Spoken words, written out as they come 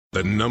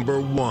The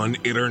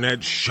 #1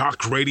 Internet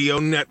shock radio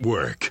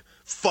network.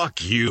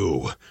 Fuck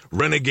you.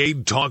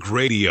 Renegade Talk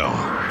Radio.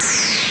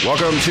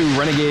 Welcome to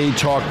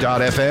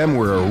RenegadeTalk.fm,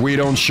 where we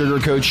don't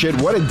sugarcoat shit.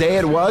 What a day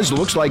it was.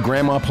 Looks like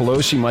Grandma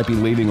Pelosi might be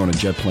leaving on a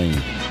jet plane.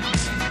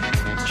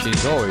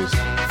 She's always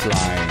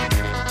flying.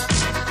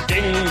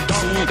 Ding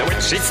dong, the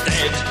witch is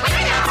dead.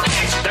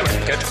 The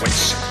wicked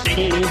witch.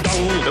 Ding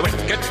dong, the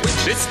wicked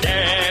witch is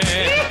dead.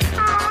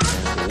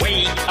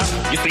 Wake up,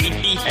 you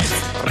sleepy heads.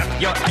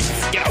 Wrap your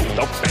eyes, get out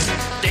of bed.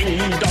 Ding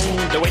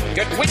dong, the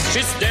wicked witch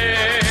is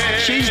dead.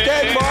 She's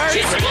dead, Mark.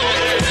 She's dead.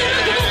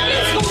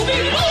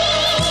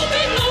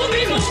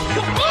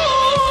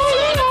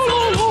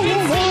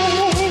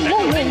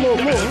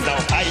 Now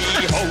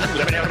hi-ho,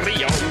 the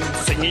merry-o.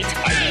 Sing it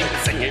high,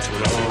 sing it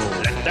low.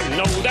 Let them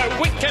know the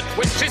wicked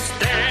witch is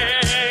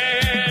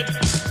dead.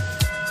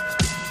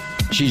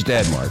 She's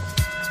dead, Mark.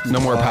 No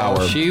more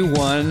power. She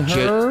won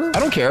her. I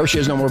don't care if she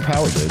has no more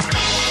power, dude.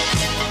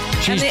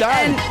 She's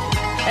done.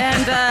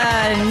 And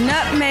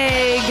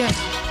Nutmeg.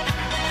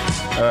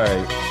 All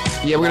right.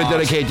 Yeah, we're going to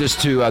dedicate this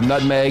to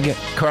Nutmeg,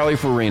 Carly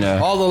Farina,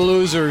 All the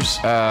losers.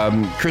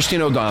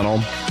 Christine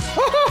O'Donnell,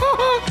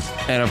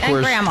 and of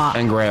course, Grandma.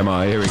 And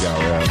Grandma. Here we go.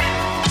 Yeah.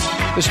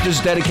 This is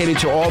dedicated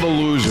to all the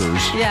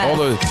losers, Yes. all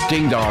the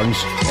ding-dongs,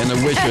 and the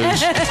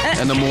witches,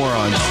 and the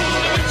morons.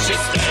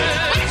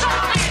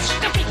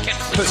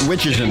 Put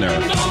witches in there.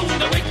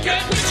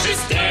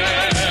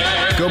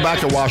 Go back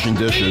to washing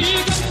dishes.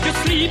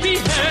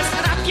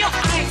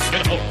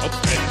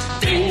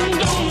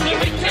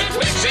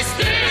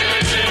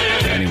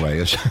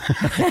 Anyway, I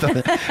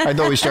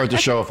thought we start the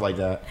show off like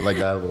that a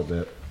little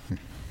bit.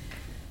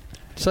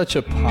 Such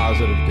a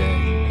positive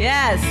day.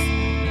 Yes.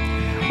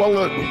 Well,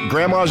 look,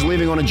 Grandma's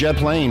leaving on a jet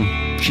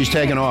plane. She's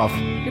taking off.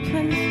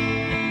 Depends.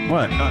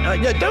 What?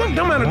 Yeah, don't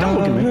matter. Don't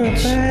look at me.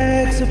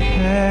 Bags are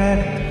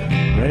packed,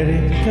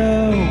 ready to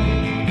go.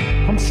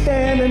 I'm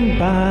standing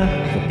by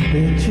the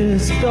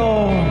bitch's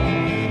door.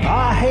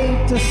 I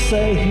hate to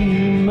say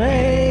you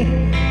may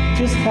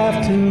just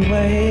have to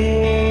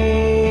wait.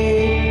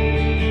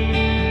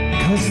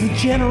 'Cause the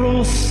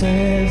general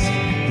says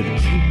the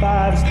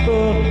Q5's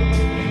booked.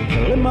 The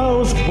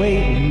limo's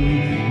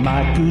waiting,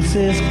 my goose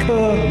is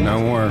cooked. No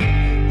more.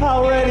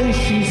 Already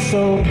she's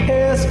so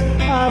pissed,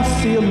 I've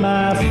sealed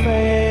my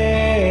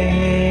fate.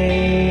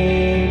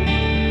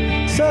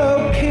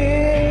 So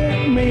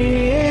kiss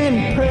me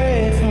and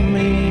pray for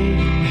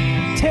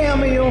me. Tell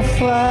me you'll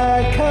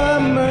fly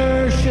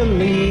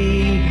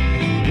commercially.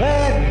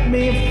 Let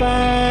me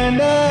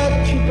find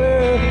a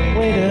cheaper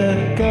way to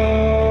go.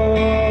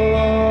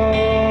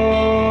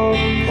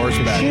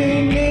 Horseback.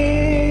 She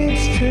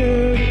needs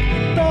to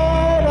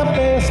ride a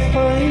best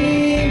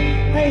plane.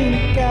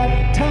 Ain't got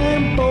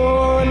time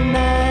for a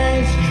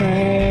nice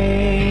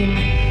train.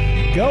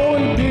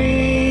 Going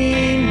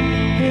green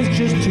is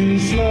just too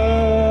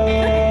slow.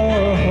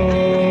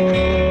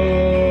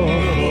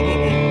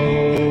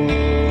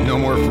 No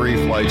more free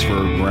flights for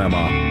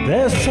Grandma.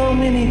 There's so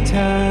many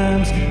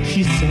times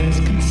she says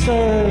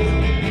conserve.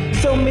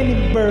 So many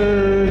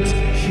birds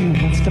she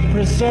wants to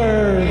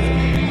preserve.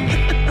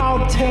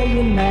 I'll tell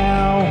you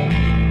now,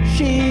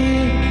 she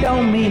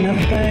don't mean a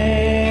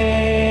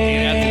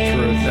thing. That's the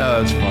truth. Oh,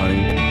 that's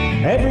funny.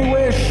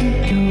 Everywhere she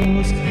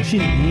goes, she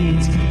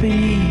needs to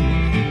be.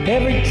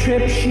 Every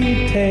trip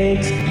she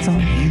takes, it's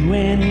on you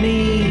and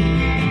me.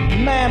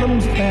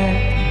 Madam's back,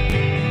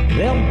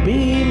 there'll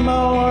be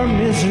more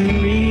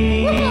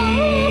misery.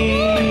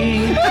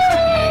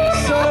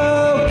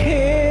 So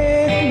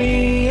kiss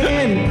me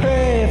and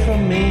pray for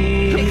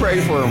me. Pray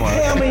for her, Mark.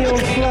 Tell me you'll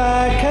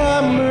fly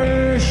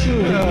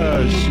commercially.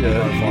 Oh, shit.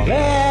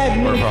 Let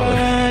me Poor father.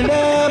 find a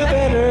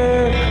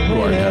better Poor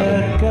way to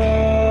heaven. go.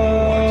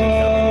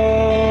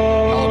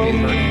 I'll be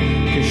her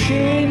name. 'Cause she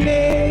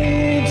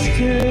needs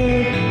to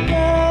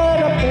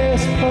ride a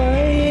best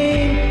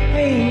plane.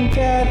 Ain't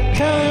got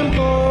time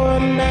for a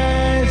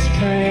nice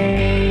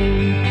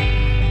train.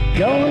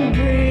 Going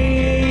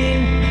green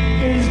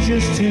is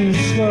just too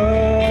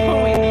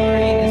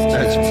slow.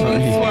 That's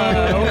funny.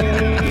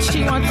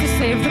 She wants to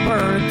save the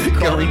birds.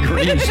 Going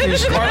green.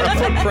 She's Carbon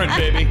footprint,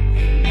 baby.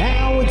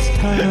 Now it's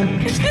time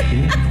to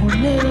spin for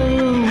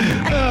noon.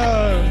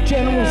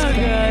 General's got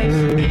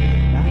her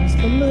nice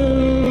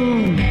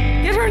balloon.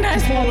 Get her a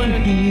nice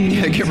balloon.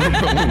 Yeah, give her a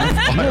balloon.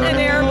 An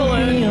air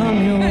balloon.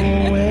 On your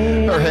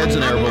way. Her head's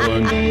an air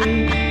balloon.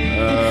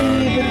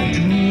 Even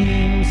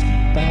dreams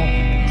about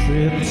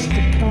trips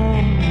to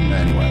come.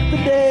 Anyway. The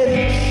day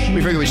that she We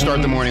figured we'd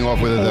start the morning off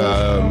with A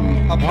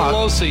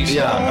Pelosi song.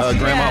 yeah,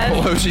 Grandma Yes.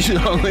 Pelosi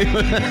song.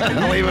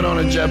 Leave it on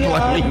a jet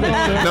plane.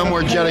 No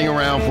more jetting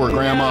around for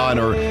Grandma and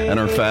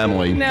her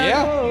family. No.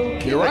 Yeah,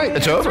 you're right.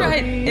 It's over.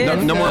 right. No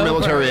more It's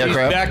military She's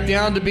aircraft. back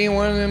down to being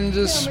one of them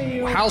just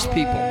house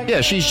people.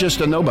 Yeah, she's just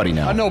a nobody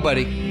now. A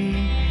nobody.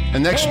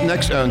 And next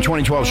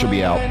 2012 she'll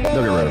be out.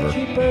 They'll get rid of her.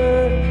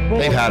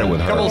 They've had it with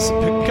A her.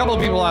 couple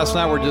of people last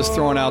night were just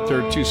throwing out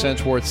their 2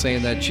 cents worth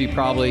saying that she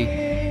probably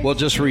will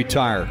just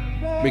retire.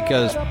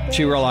 because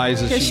she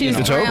realizes Because she's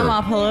It's over.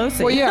 Grandma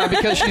Pelosi. Well, yeah,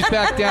 because she's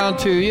back down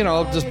to,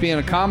 just being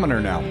a commoner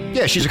now.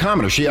 Yeah, she's a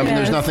commoner. I mean,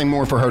 there's nothing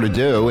more for her to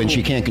do, and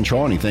she can't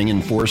control anything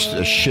and force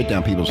shit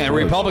down people's And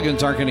throats.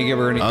 Republicans aren't going to give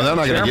her any Oh, they're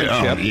not going to get.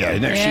 Oh, chairmanship. yeah,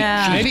 no,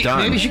 Yeah. she's done.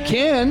 Maybe she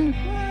can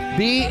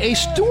be a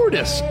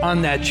stewardess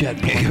on that jet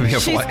plane. Could be a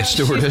flight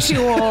stewardess. She's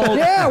too old.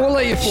 Yeah, we'll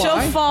let you She'll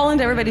fly. fall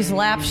into everybody's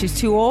lap. She's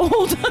too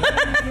old.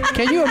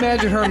 Can you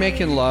imagine her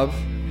making love?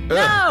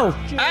 No.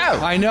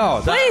 I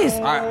know. Please.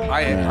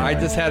 I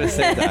just had to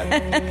say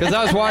that. Because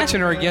I was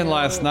watching her again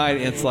last night.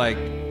 And it's like,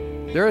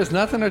 there is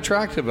nothing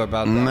attractive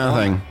about that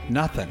Nothing. woman.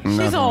 Nothing.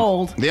 She's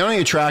old. The only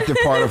attractive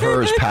part of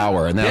her is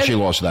power, and now she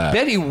lost that.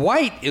 Betty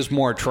White is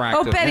more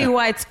attractive. Oh, Betty Yeah.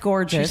 White's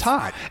gorgeous. She's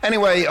hot.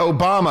 Anyway,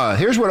 Obama.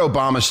 Here's what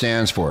Obama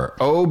stands for.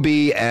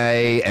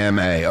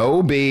 OBAMA.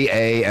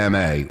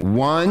 OBAMA.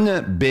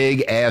 One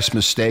big ass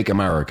mistake,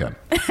 America.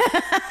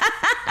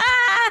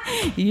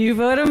 You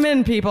vote them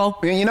in, people.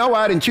 You know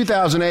what? In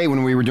 2008,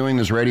 when we were doing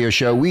this radio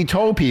show, we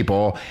told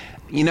people,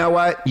 you know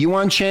what? You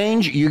want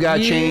change? You got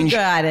You change.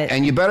 got it.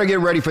 And you better get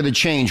ready for the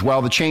change.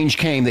 Well, the change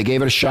came. They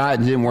gave it a shot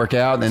and it didn't work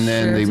out. And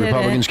then Sure the did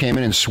Republicans it. came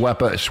in and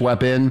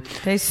swept in.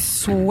 They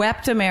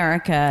swept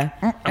America.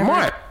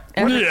 What?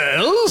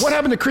 What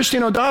happened to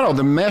Christine O'Donnell,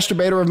 the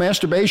masturbator of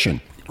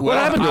masturbation? What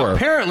happened to her?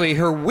 Apparently,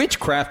 her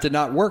witchcraft did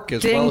not work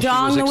as Ding well as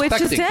dong, she the was witch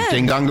is expecting. dead.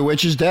 Ding dong, the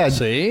witch is dead.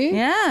 See?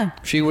 Yeah.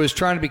 She was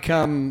trying to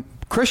become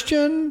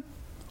Christian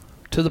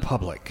to the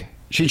public.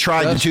 She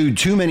tried to do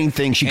too many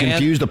things. She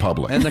confused the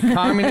public. And the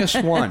communists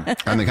won.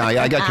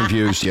 I got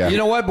confused, yeah. You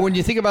know what? But when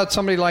you think about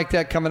somebody like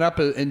that coming up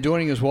and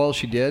doing as well as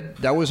she did,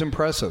 that was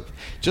impressive.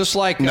 Just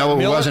like No, it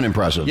Miller- wasn't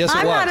impressive. Yes, it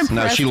I'm was. not impressed.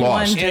 No, she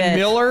lost. one bit. And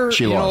Miller,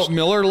 She lost.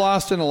 Miller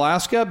lost in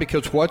Alaska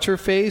because what's her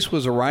face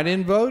was a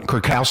write-in vote.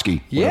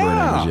 Krakowski, whatever Yeah,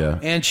 her name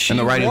is, yeah. and she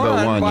the write-in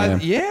vote won, by,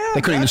 yeah.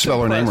 They couldn't even that's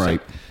spell her name impressive.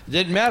 right.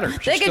 Didn't matter.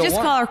 They could just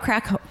call her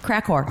crack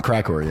whore.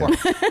 Cracker, yeah.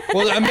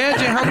 Well,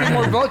 imagine how many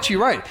more votes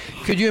you're right.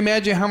 Could you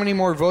imagine how many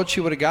more votes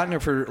she would have gotten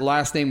if her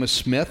last name was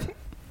Smith?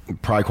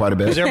 Probably quite a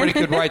bit. Because everybody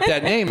could write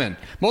that name in.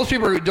 Most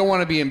people don't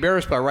want to be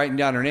embarrassed by writing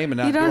down her name and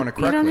not You doing don't. it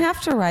You correctly. don't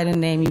have to write a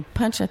name. You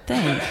punch a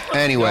thing.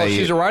 Anyway, No,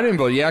 she's a write-in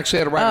vote. You actually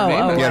had to write her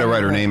name in. You had to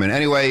write her name in.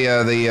 Anyway,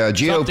 the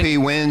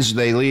GOP wins.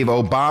 They leave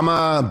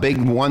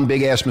Obama, one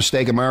big ass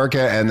mistake,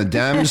 America, and the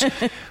Dems.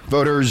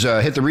 Voters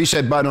hit the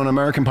reset button on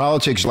American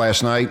politics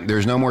last night.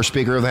 There's no more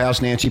Speaker of the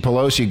House, Nancy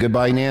Pelosi.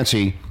 Goodbye,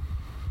 Nancy.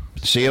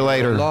 See you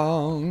later.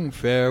 Long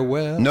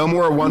farewell. No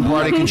more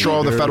one-party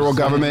control of the federal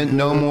government.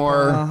 No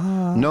more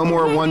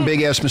one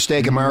big-ass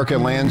mistake, America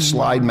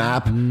landslide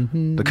map.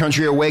 The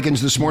country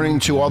awakens this morning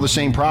to all the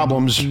same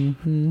problems,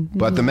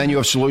 but the menu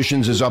of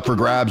solutions is up for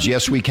grabs.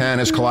 Yes, we can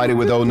has collided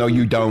with oh, no,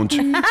 you don't.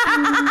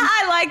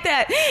 I like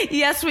that.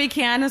 Yes, we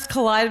can has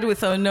collided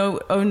with oh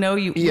no,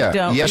 you Yeah,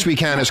 don't. yes, we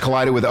can has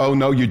collided with oh,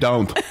 no, you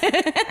don't.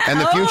 And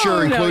the future, Oh,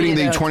 no, including you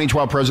the don't.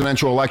 2012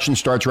 presidential election,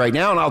 starts right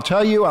now. And I'll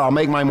tell you, I'll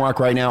make my mark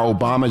right now.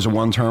 Obama's a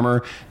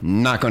one-termer.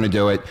 Not going to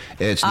do it.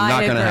 It's I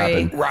not going to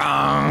agree. happen.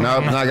 Wrong.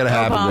 Nope, not going to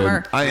happen.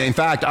 Obama. Dude. In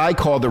fact, I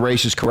called the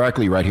races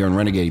correctly right here in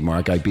Renegade,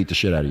 Mark. I beat the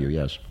shit out of you,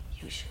 yes.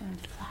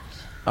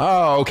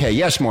 Oh, okay.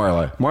 Yes,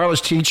 Marla. Marla's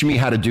teaching me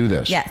how to do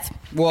this. Yes.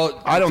 Well,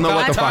 I don't know by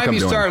what the fuck time I'm you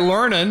doing. start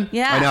learning,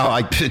 Yeah. I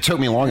know. It took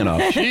me long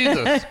enough.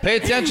 Jesus, pay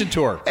attention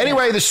to her.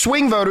 Anyway, the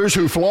swing voters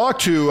who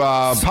flocked to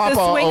Papa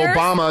swingers?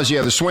 Obama's,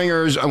 the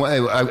swingers,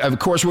 of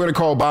course, we're going to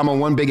call Obama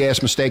one big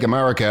ass mistake,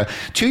 America,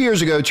 2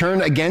 years ago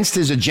turned against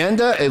his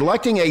agenda,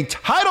 electing a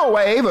tidal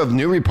wave of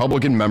new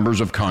Republican members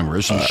of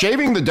Congress and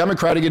shaving the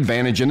Democratic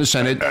advantage in the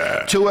Senate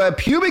to a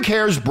pubic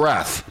hair's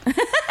breadth.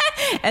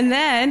 And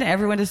then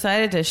everyone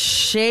decided to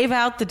shave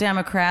out the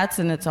Democrats,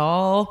 and it's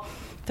all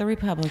the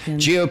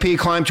Republicans. GOP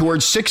climbed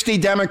towards 60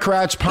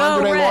 Democrats,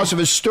 pondered a red. loss of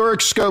historic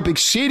scope,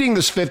 exceeding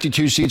the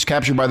 52 seats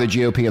captured by the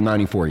GOP in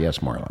 94. Yes,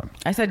 Marlon.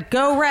 I said,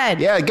 go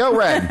red. Yeah, go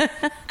red.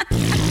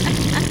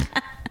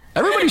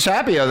 Everybody's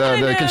happy.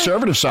 The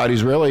conservative side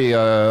is really,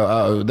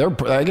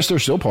 I guess they're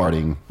still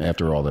partying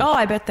after all this. Oh,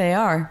 I bet they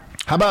are.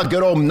 How about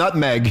good old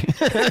Nutmeg?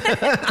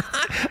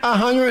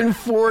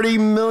 $140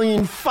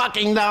 million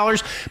fucking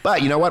dollars.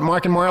 But you know what,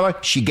 Mark and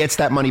Marla? She gets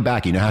that money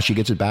back. You know how she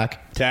gets it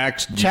back?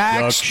 Tax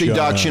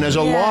Deduction as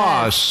a Yeah.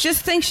 loss.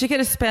 Just think she could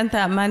have spent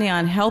that money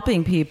on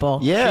helping people.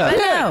 Yeah. But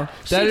Yeah. no.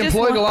 she That just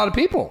employed wa- a lot of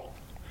people.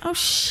 Oh,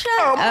 shut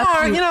Oh, up,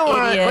 Mark, you know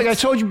what? idiot. Like I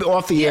told you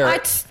off the air.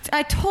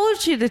 I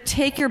told you to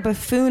take your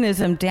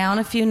buffoonism down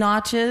a few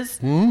notches.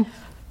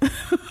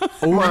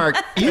 Mark,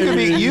 you can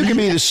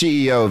be the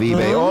CEO of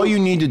eBay. All you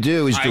need to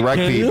do is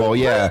direct people,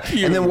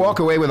 and then walk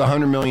away with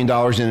 $100 million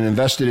and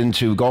invest it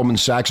into Goldman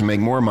Sachs and make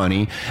more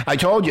money. I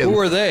told you. Who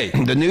are they?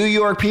 The New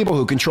York people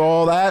who control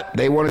all that.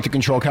 They wanted to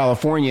control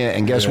California,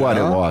 and guess what?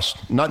 It lost.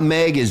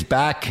 Nutmeg is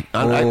back.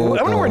 I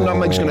wonder where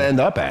Nutmeg's going to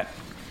end up at.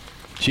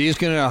 She's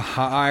going to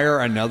hire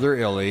another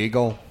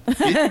illegal.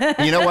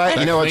 You know what?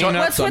 Clean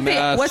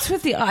up. What's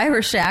with the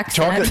Irish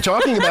accent?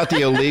 Talking about the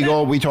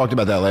illegal, we talked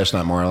about that last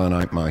night, Marla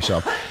and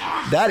myself.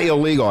 That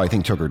illegal, I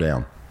think, took her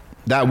down.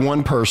 That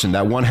one person,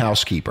 that one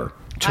housekeeper,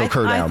 took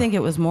her down. I think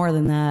it was more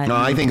than that. No,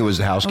 I think it was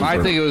the housekeeper.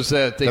 I think it was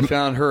that they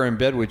found her in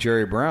bed with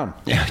Jerry Brown.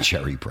 Yeah,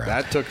 Jerry Brown.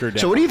 That took her down.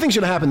 So what do you think's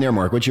going to happen there,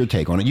 Mark? What's your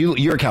take on it?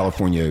 You're a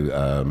California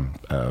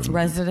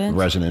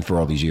resident for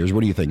all these years.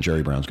 What do you think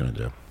Jerry Brown's going to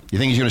do? You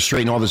think he's going to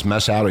straighten all this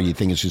mess out, or you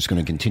think it's just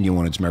going to continue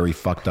on its merry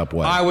fucked up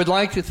way? I would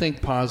like to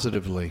think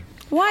positively.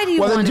 Why do you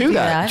well, want then to do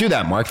that? Do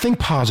that, Mark. Think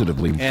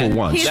positively And for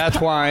once. that's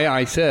why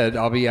I said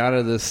I'll be out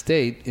of the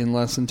state in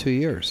less than 2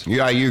 years.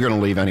 Yeah, you're going to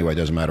leave anyway.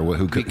 Doesn't matter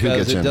who gets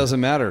Because it in. doesn't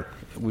matter.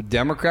 With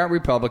Democrat,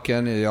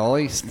 Republican, they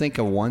always think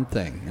of one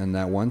thing, and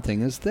that one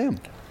thing is them.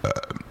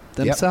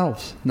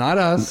 Themselves, not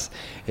us.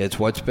 It's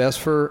what's best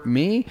for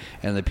me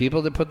and the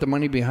people that put the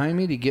money behind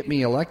me to get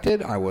me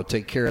elected. I will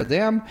take care of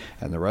them,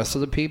 and the rest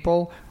of the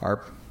people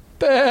are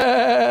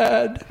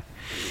bad.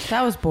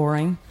 That was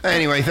boring.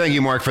 Anyway, thank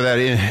you, Mark, for that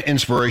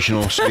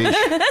inspirational speech.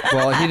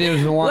 Well, he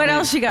doesn't want. What me,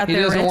 else you got he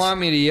there, doesn't Rich? want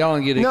me to yell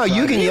and get No, excited.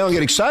 you can yell and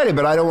get excited,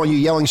 but I don't want you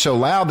yelling so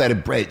loud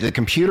that the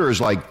computer is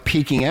like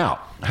peaking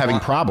out, having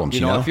problems.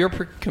 You know, if your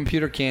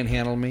computer can't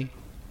handle me,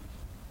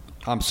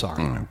 I'm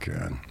sorry. Oh,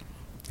 God.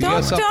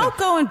 Don't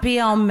go and be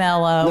all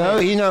mellow.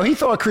 No, he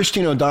thought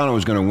Christine O'Donnell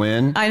was going to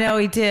win. I know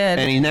he did.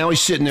 And now he's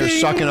sitting there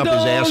sucking up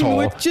his asshole.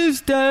 Witch is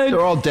dead.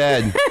 They're all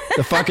dead.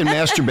 The fucking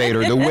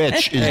masturbator, the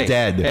witch, is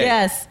dead.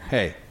 Yes.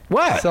 Hey.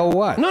 What? So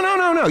what?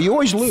 No. You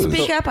always lose.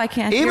 Speak up. I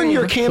can't hear Even you.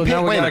 your So campaign.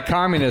 now we wait a got a minute.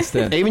 communist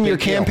then. Even your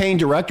Big deal. campaign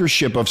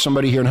directorship of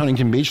somebody here in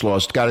Huntington Beach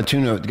lost. Got to the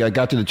tune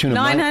of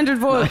 900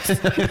 votes.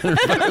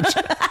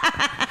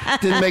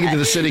 Didn't make it to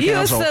the city You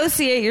council.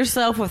 associate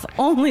yourself with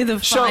only the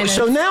finest.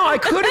 So now I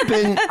could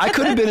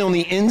have been on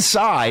the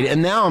inside, and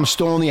now I'm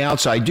still on the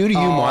outside due to you,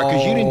 Mark,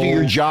 because you didn't do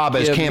your job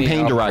as give me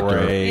campaign a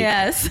director. break.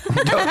 Yes.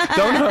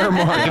 Don't hire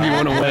Mark if you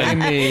want to Blame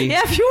win. me.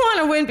 Yeah, if you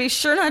want to win, be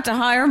sure not to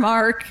hire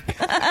Mark.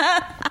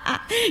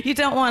 You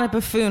don't want a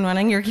buffoon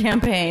running your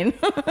campaign.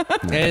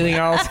 Anything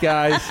else,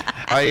 guys?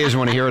 I just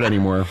want to hear it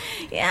anymore.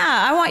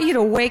 Yeah, I want you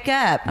to wake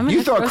up. I'm You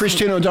gonna thought throw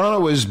Christine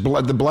O'Donnell was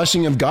the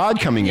blessing of God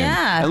coming in.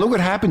 Yeah. And look what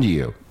happened to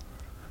you.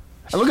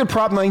 And look at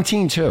Prop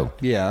 19, too.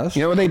 Yes.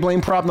 You know what they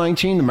blame Prop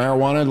 19, the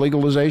marijuana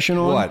legalization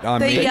on? What? On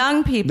The me?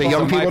 young people. The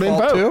young Was it my people didn't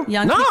fault, vote. too?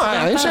 Young No, people I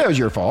don't didn't say vote. it was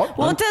your fault.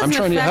 Well, it I'm doesn't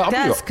trying to help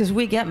affect you. us because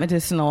we get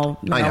medicinal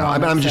marijuana. I know,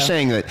 but I'm just so-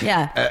 saying that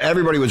Yeah.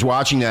 everybody was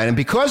watching that, and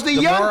because the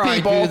The young more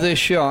people, I do this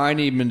show, I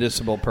need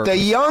municipal purpose. the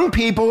young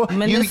people,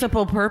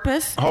 Municipal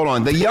purpose? hold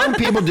on, the young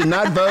people did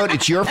not vote.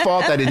 It's your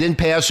fault that it didn't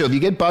pass. So if you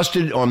get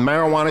busted on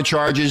marijuana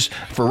charges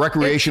for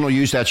recreational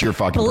use, that's your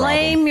fucking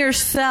Blame problem.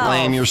 yourself.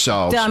 Blame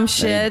yourselves. Dumb Hey,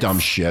 shit. dumb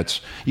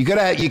shits. You could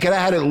have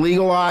had it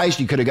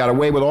legalized. You could have got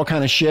away with all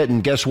kind of shit.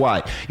 And guess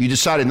what? You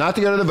decided not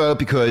to go to the vote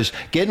because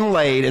getting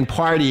laid and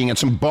partying at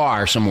some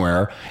bar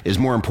somewhere is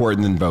more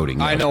important than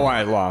voting. I know why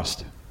I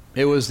lost.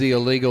 It was the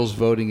illegals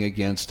voting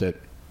against it.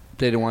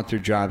 They didn't want their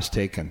jobs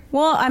taken.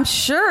 Well, I'm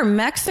sure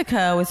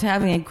Mexico is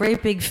having a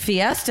great big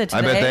fiesta today.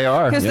 I bet they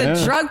are, Because yeah.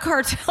 the drug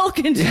cartel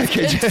can just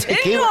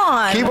continue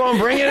on. Keep on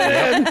bringing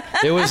it in.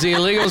 It was the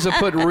illegals that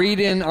put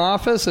Reed in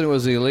office, and it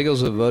was the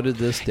illegals that voted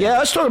this day. Yeah,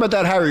 let's talk about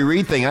that Harry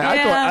Reid thing.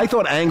 Yeah. I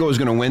thought Angle was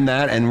going to win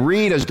that, and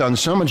Reid has done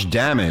so much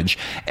damage,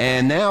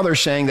 and now they're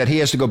saying that he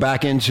has to go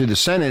back into the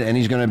Senate, and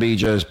he's going to be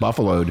just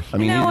buffaloed. I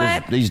mean, You know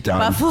what? he's done.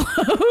 Buffalo.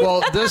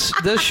 Well, this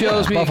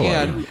shows me Buffalo.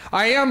 again.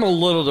 I am a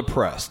little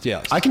depressed.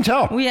 Yes, I can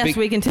tell. Yes,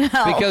 we can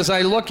tell. Because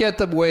I look at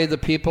the way the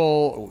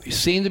people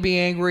seem to be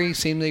angry,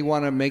 seem they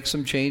want to make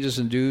some changes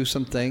and do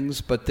some things,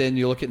 but then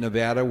you look at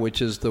Nevada,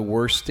 which is the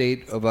worst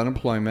state of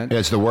unemployment. Yeah,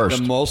 it's the worst.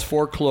 The most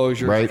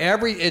foreclosures. Right.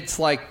 It's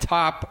like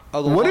top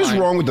of the What line. is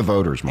wrong with the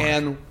voters, Mark?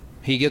 And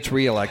he gets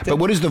reelected. But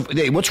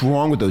what's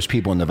wrong with those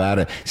people in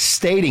Nevada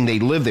stating they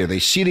live there? They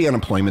see the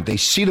unemployment, they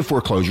see the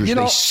foreclosures, You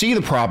know, they see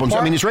the problems.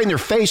 I mean, it's right in their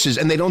faces,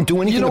 and they don't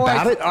do anything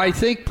about it. I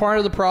think part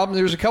of the problem.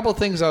 There's a couple of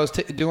things I was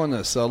doing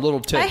this a little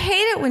tip. I hate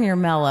it when you're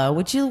mellow.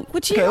 Would you?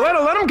 Okay,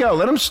 let him go.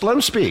 Let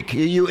him speak.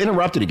 You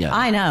interrupted again.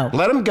 I know.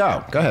 Let him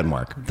go. Go ahead,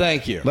 Mark.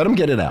 Thank you. Let him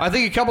get it out. I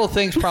think a couple of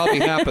things probably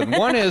happened.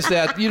 One is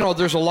that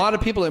there's a lot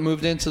of people that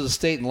moved into the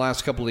state in the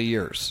last couple of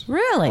years.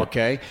 Really?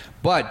 Okay,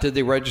 but did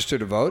they register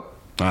to vote?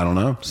 I don't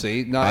know.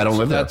 See, no, I don't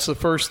live there. That's the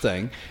first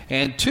thing.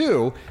 And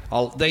two,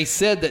 they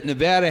said that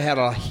Nevada had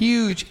a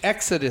huge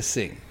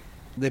exodusing.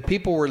 That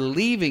people were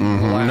leaving.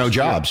 Last no year.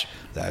 jobs.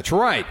 That's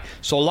right.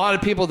 So a lot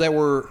of people that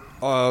were,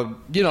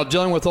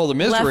 dealing with all the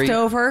misery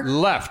Leftover?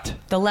 left.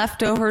 The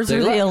leftovers They are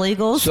the left.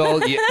 illegals.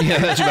 So Yeah,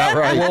 that's about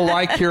right. well,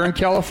 like here in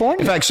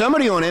California. In fact,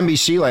 somebody on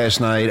NBC last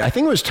night, I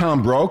think it was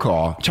Tom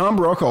Brokaw. Tom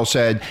Brokaw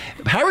said,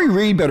 Harry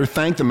Reid better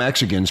thank the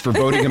Mexicans for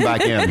voting him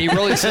back in. He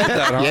really said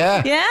that,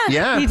 huh?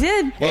 Yeah. he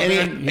did. Well, And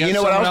then you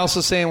know what someone else? else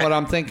is saying what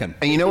I'm thinking.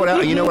 And you know what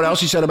else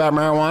he said about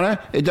marijuana?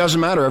 It doesn't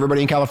matter.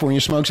 Everybody in California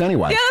smokes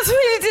anyway. Yeah, that's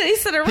what he did. He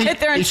said it right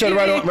there on He said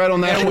TV. right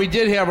on that. And we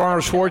did have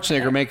Arnold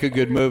Schwarzenegger make a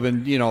good move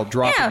and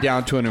drop Yeah. it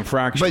down to an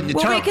fraction. But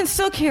Well, Tom, we can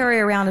still carry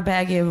around a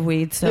baggie of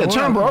weed. So yeah, we're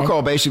Tom okay.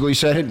 Brokaw basically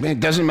said it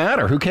doesn't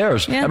matter. Who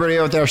cares? Yeah. Everybody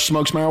out there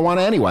smokes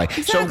marijuana anyway. So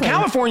Exactly.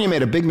 California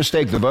made a big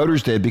mistake. The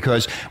voters did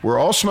because we're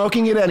all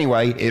smoking it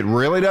anyway. It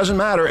really doesn't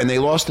matter, and they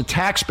lost the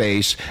tax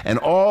base and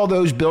all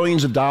those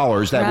billions of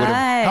dollars that would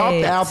have helped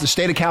Right. out the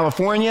state of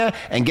California.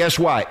 And guess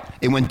what?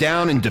 It went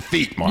down in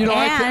defeat, Mark. You know,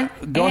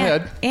 go and,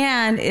 ahead.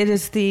 And it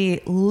is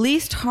the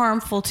least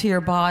harmful to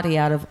your body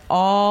out of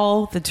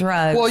all the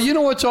drugs. Well, you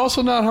know what's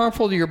also not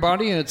harmful to your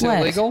body and it's What?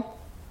 illegal?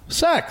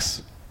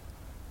 Sex.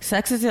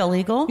 Sex is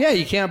illegal? Yeah,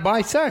 you can't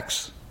buy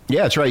sex.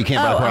 Yeah, that's right. You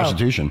can't buy Oh, oh.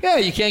 prostitution. Yeah,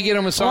 you can't get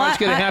a massage,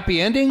 get a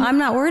happy ending. I'm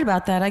not worried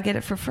about that. I get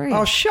it for free.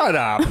 Oh, shut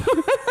up.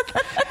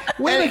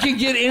 Women can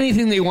get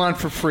anything they want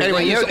for free.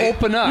 Anyway, They just you know,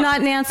 open up.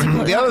 Not Nancy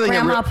Pelosi. The other thing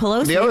that Grandma re-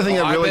 Pelosi. the other thing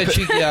that I really bet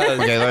she does.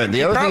 Okay, the other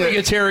thing Probably that-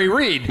 gets Harry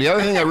Reid. The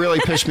other thing that really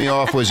pissed me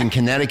off was in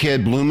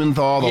Connecticut,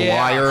 Blumenthal, the Yeah.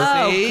 liar.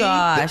 Oh, See?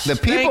 gosh. The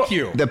people, Thank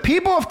you. The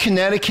people of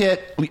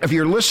Connecticut, if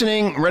you're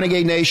listening,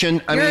 Renegade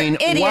Nation, I You're mean,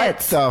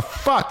 idiots. what the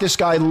fuck? This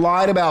guy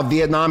lied about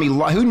Vietnam.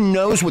 Who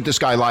knows what this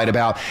guy lied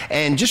about?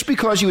 And just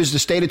because he was the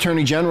state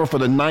attorney general for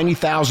the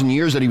 90,000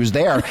 years that he was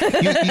there,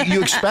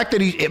 you expect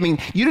that he, I mean,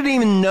 you didn't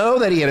even know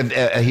that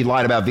he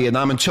lied about Vietnam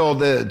until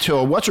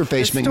what's her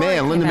face, The story McMahon,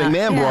 came Linda out,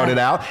 McMahon brought yeah. it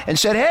out and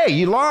said, hey,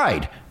 you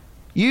lied.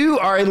 You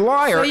are a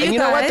liar. So you and you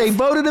know what? guys- They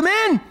voted him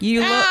in.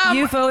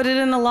 You voted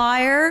in the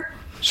liar.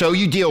 So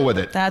you deal with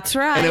it. That's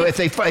right. And if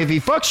he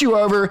fucks you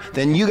over,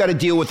 then you got to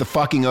deal with the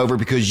fucking over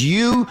because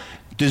you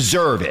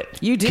deserve it.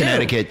 You do.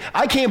 Connecticut.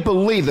 I can't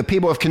believe the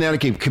people of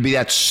Connecticut could be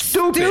that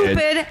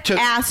stupid.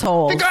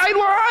 Assholes. The guy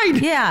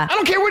lied. Yeah. I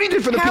don't care what he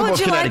did for the How people would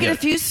of you like Connecticut. it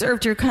if you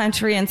served your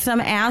country and some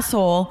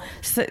asshole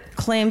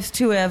claims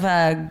to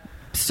have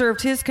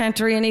served his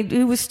country and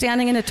he was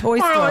standing in a toy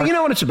store? Marla, you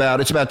know what it's about?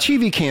 It's about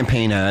TV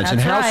campaign ads and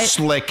That's how right.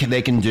 slick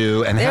they can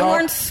do and They how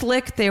weren't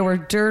slick. They were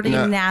dirty,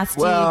 No, nasty.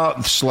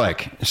 Well,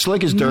 slick.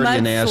 Slick is dirty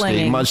and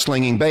nasty.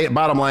 Mudslinging. Mudslinging.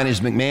 Bottom line is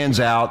McMahon's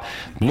out.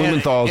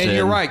 Blumenthal's and in.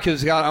 you're right,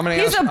 because I'm going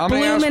to He's ask, a I'm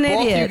gonna ask bloomin'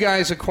 both idiot. you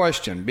guys a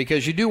question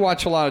because you do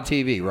watch a lot of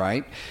TV,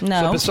 right?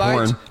 No. So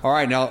besides, Porn. all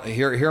right, now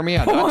hear me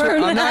out.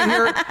 Porn.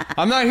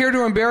 I'm not here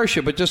to embarrass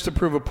you, but just to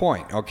prove a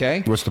point.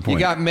 Okay. What's the point?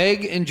 You got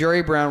Meg and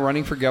Jerry Brown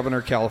running for governor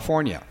of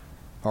California.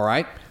 All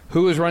right.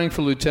 Who is running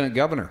for lieutenant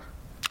governor?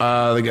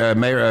 The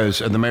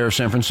mayor of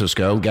San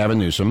Francisco, Gavin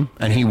Newsom,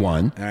 and he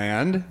won.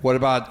 And what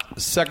about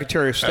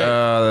Secretary of State?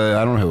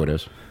 I don't know who it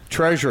is.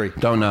 Treasury.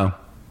 Don't know.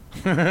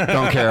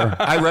 Don't care.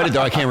 I read it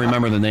though. I can't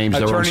remember the names.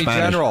 They're all in Attorney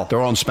Spanish. General. They're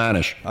all in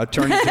Spanish.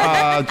 Attorney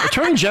General.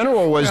 Attorney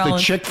General was the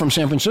Rollins. chick from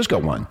San Francisco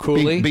one.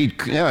 Cooley?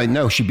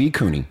 No, she beat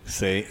Cooney.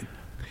 See?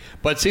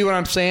 But see what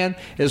I'm saying?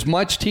 As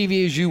much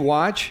TV as you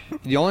watch,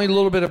 the only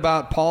little bit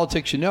about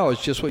politics you know is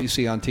just what you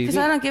see on TV. Because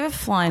I don't give a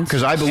flying.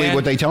 Because I believe And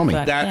what they tell me.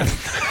 But- That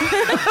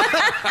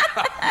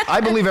I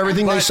believe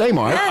everything they say,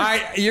 Mark.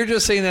 you're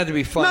just saying that to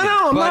be funny.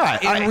 No, I'm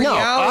but not. In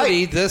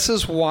reality, this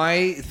is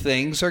why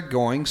things are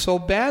going so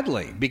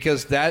badly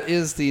because that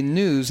is the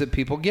news that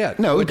people get.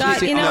 No, Which it's, is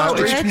the you know,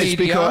 outrage Rick- it's media.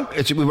 because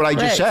it's what I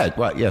just Rick, said.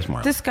 What? Yes,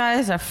 Mark. This guy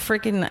is a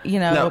freaking,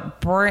 No.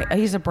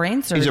 he's a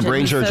brain surgeon. He's a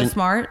brain surgeon. So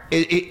smart.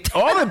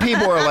 All the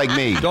people are like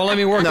me. Don't let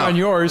me work on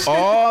yours.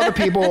 All the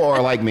people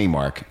are like me,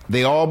 Mark.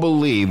 They all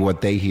believe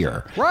what they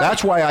hear. Right.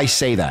 That's why I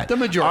say that. The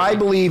majority. I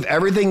believe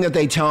everything that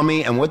they tell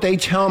me, and what they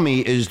tell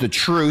me is the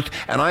truth.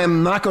 And I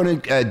am not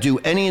going to do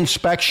any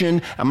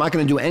inspection. I'm not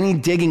going to do any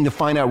digging to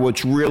find out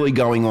what's really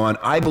going on.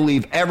 I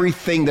believe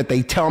everything that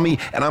they tell me,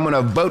 and I'm going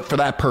to vote for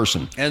that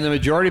person. And the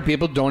majority of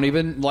people don't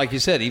even, like you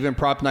said, even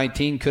Prop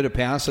 19 could have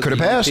passed. If Could have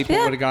the passed. People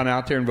Yeah. would have gone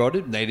out there and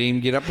voted. They didn't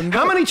even get up and vote.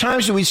 How many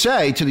times do we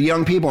say to the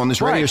young people on this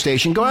radio Right.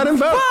 station, go out and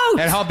vote?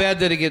 And how bad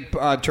did it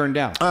get turned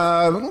down?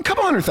 A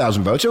couple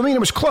 100,000 votes. I mean, it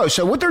was close.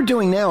 So what they're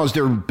doing now is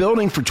they're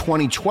building for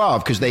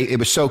 2012 because it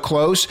was so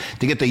close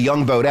to get the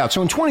young vote out.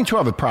 So in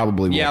 2012, it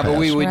probably will yeah, pass. but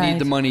we would Right. need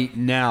the money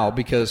now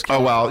because.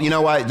 Oh, well, you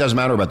know what? It doesn't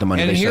matter about the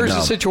money. And They said here's no.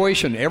 the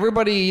situation.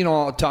 Everybody,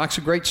 talks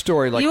a great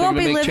story like You they're won't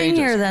going to be make living changes.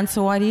 here then,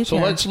 so why do you So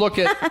care? let's look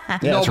at.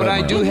 No, that's but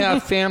right, I do Marla.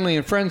 have family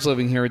and friends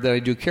living here that I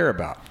do care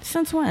about.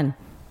 Since when?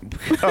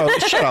 Oh,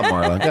 shut up,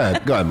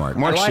 Marla. Go ahead, Mark.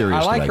 Mark's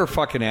serious I like today. her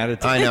fucking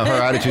attitude. I know. Her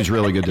attitude's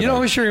really good today. You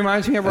know who she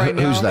reminds me of right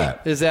now? Who's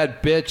that? Is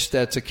that bitch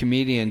that's a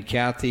comedian,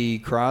 Kathy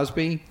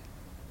Crosby?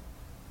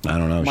 I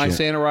don't know. Am I She-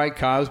 saying it right?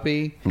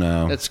 Cosby?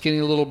 No. That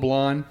skinny little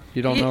blonde?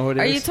 You don't know who it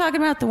is? Are you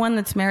talking about the one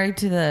that's married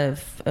to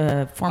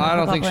the former? I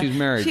don't think football she's player?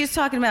 married. She's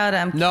talking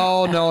about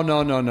No,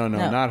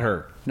 not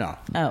her. No.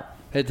 Oh,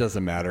 It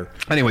doesn't matter.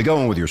 Anyway, go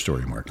on with your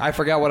story, Mark. I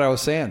forgot what I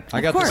was saying.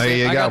 I got, course. the There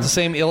you same, I go. got the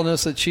same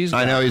illness that she's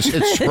got. I know.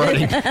 It's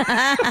spreading.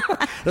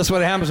 That's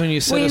what happens when you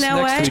sit Well, you us know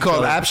next what? to It's each called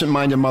other.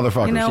 absent-minded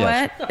motherfuckers. you know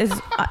yes.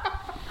 what?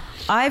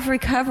 I've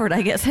recovered.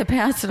 I guess I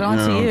passed it on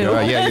to you.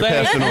 God, yeah, you're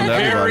Thank passing on you to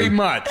everybody. very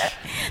much.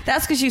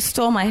 That's because you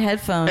stole my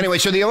headphones. Anyway,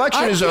 so the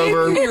election is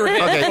over.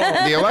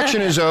 Okay, the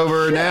election is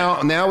over.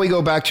 Now we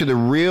go back to the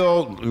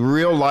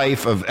real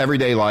life of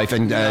everyday life,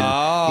 and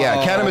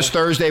yeah, Cannabis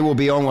Thursday will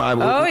be on.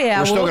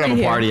 We're still we'll gonna have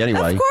be a party here.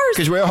 anyway, Of course.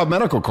 because we all have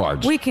medical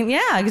cards. We can,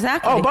 yeah,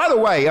 exactly. Oh, by the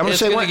way, I'm gonna It's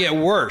say going to get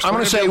worse. I'm We're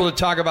gonna be say able to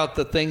talk about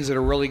the things that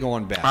are really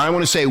going bad. I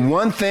want to say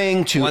one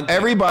thing to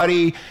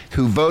everybody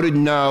who voted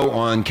no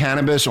on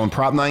cannabis on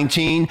Prop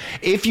 19.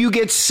 If you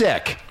get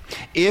sick,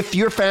 if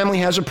your family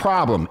has a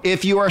problem,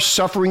 if you are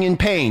suffering in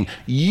pain,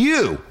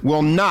 you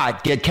will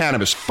not get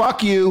cannabis.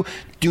 Fuck you.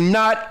 Do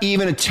not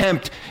even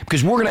attempt,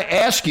 because we're going to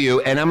ask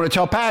you, and I'm going to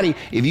tell Patty,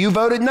 if you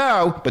voted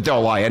no, but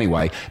they'll lie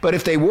anyway, but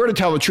if they were to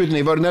tell the truth and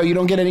they voted no, you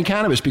don't get any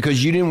cannabis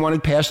because you didn't want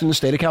it passed in the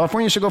state of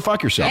California, so go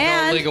fuck yourself.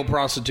 And- No legal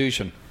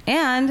prostitution.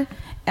 And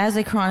as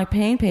a chronic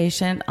pain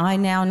patient, I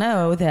now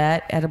know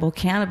that edible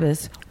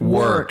cannabis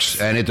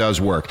works. And it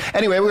does work.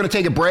 Anyway, we're going to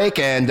take a break,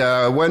 and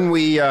when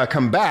we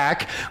come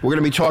back, we're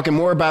going to be talking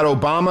more about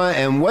Obama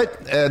and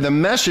what the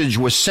message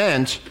was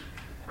sent,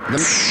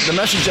 the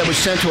message that was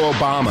sent to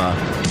Obama,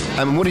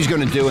 and what he's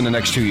going to do in the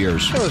next 2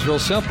 years. It was real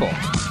simple.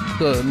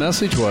 The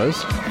message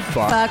was,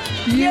 Fuck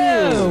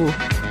you.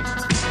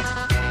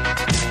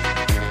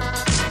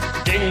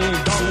 Ding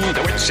dong,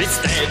 the witch is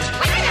dead.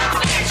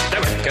 The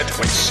wicked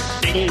witch.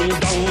 Ding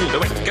dong, the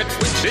wicked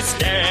witch is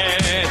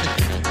dead.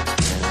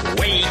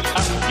 Wake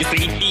up, you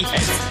sleepy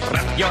heads.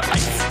 Wrap your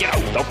eyes, get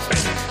out of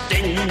bed.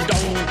 Ding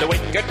dong, the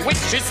wicked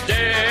witch is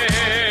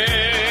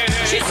dead.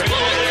 She's moving,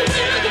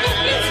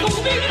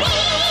 moving,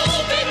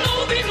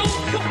 moving, oh,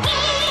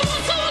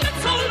 so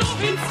let's all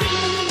love and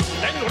sing.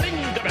 Then ring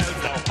the bells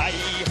now,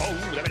 hi-ho,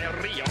 the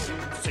merry old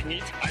sing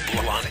it.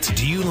 Blunt.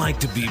 Do you like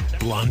to be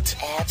blunt?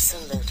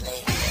 Absolutely.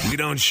 We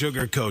don't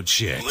sugarcoat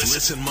shit.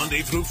 Listen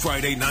Monday through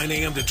Friday, 9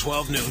 a.m. to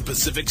 12 noon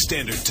Pacific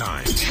Standard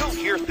Time. You'll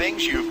hear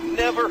things you've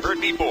never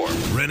heard before.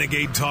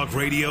 Renegade Talk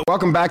Radio.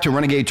 Welcome back to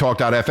Renegade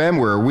Talk.fm,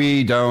 where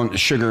we don't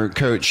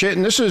sugarcoat shit.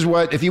 And this is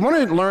what, if you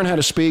want to learn how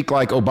to speak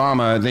like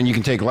Obama, then you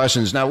can take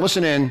lessons. Now,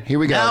 listen in. Here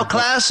we go. Now,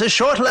 class, a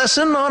short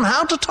lesson on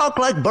how to talk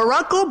like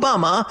Barack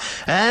Obama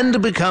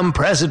and become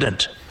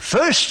president.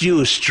 First,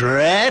 you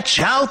stretch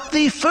out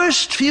the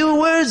first few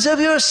words of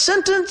your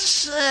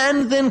sentence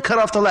and then cut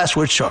off the last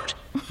word short.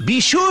 Be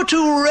sure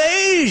to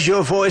raise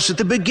your voice at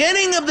the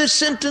beginning of the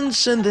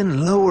sentence and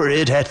then lower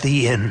it at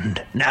the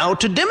end. Now,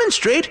 to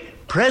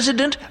demonstrate,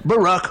 President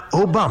Barack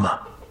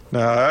Obama.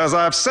 Now, as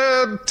I've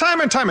said time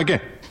and time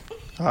again,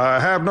 I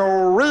have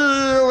no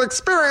real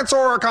experience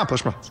or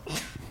accomplishments,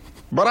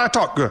 but I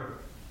talk good.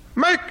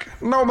 Make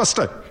no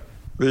mistake,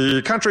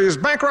 the country is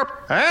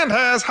bankrupt and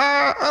has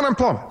high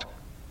unemployment,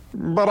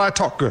 but I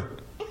talk good.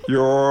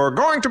 You're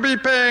going to be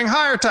paying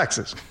higher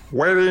taxes,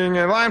 waiting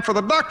in line for the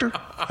doctor,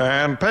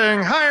 and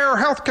paying higher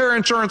health care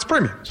insurance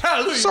premiums.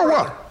 So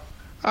what?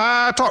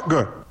 I talk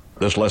good.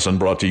 This lesson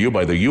brought to you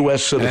by the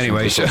U.S. Citizens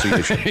Anyway, so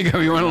Association. there you go.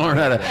 You want to learn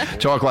how to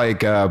talk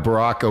like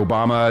Barack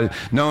Obama,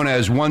 known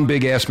as One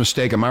Big Ass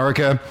Mistake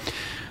America,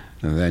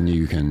 and then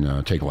you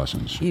can take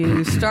lessons.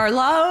 You start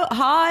low,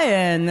 high,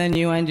 and then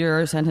you end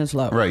your sentence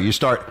low. Right. You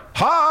start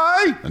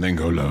high, and then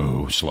go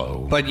low,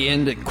 slow. but you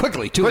end it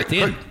quickly, too, at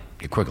the end.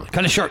 Quickly.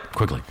 Kind of short.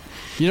 Quickly.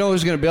 You know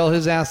who's going to bail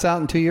his ass out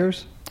in 2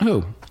 years?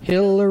 Who?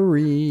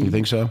 Hillary. You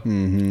think so?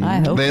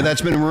 I hope.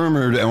 That's been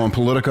rumored on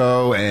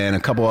Politico and a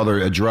couple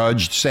other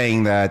Drudge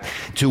saying that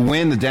to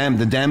win the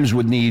Dems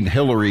would need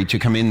Hillary to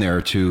come in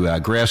there to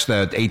grasp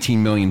that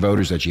 18 million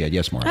voters that she had.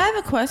 Yes, Mark. I have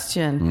a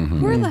question.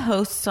 Who are the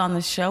hosts on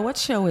the show? What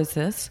show is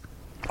this?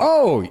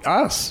 Oh,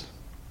 us.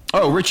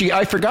 Oh, Richie,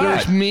 I forgot.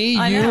 There's me,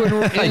 I you,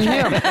 know. and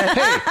him.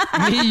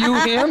 Hey, me, you,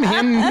 him,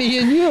 me,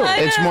 and you.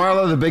 It's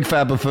Marla, the big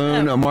fat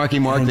buffoon, Marky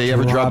Mark, the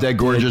ever drop dead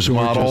gorgeous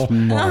model,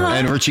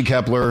 and Richie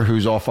Kepler,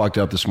 who's all fucked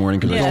up this morning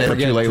because I stayed up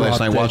too late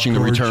last night watching the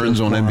returns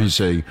on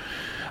NBC.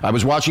 I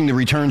was watching the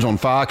returns on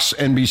Fox,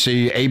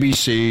 NBC,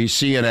 ABC,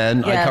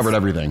 CNN. I covered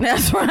everything.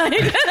 That's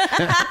right.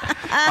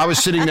 I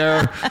was sitting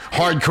there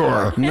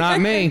hardcore. Not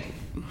me.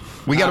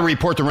 We got to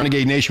report to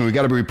Renegade Nation. We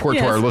got to report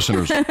to our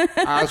listeners.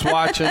 I was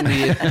watching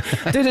the...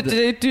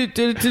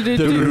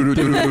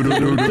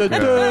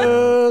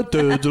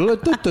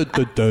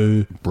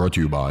 Brought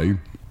to you by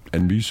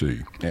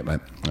NBC.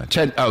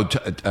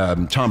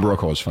 Tom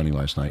Brokaw was funny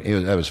last night.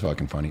 That was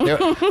fucking funny.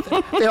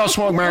 They all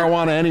smoke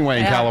marijuana anyway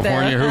in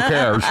California. Who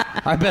cares?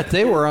 I bet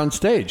they were on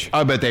stage.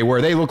 I bet they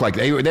were. They looked like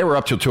they were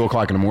up till 2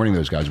 o'clock in the morning.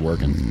 Those guys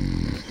working.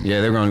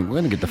 Yeah, they're going. We're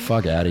going to get the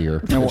fuck out of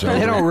here. They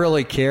don't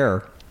really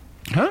care.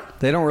 Huh?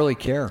 They don't really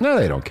care. No,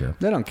 they don't care.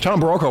 They don't care. Tom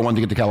Brokaw wanted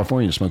to get to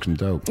California to smoke some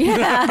dope.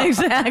 Yeah,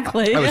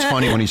 exactly. That was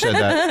funny when he said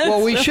that.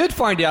 Well, we should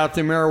find out if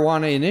the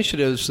marijuana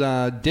initiatives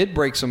did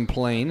break some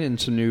plane in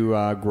some new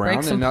ground.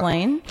 Break some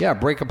plane? Yeah,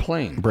 break a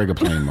plane. Break a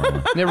plane,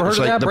 Marla. Never heard It's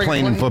of like that? the Break a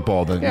plane in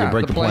football. You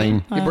break the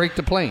plane. You break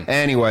the plane.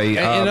 Anyway.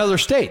 In other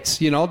states,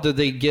 did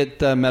they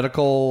get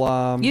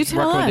medical You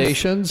tell us.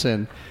 recommendations?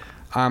 And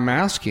I'm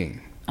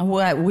asking.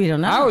 What? We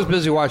don't know. I was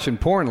busy watching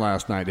porn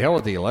last night. Hell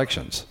with the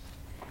elections.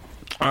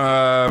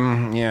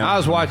 Yeah. I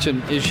was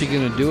watching, is she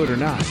going to do it or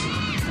not?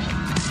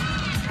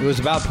 It was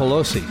about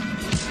Pelosi.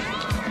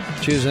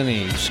 She was in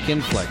a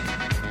skin flick.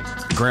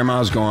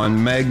 Grandma's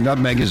gone.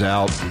 Nutmeg is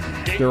out.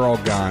 They're all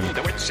gone.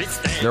 The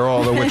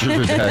witches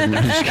are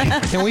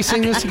dead. Can we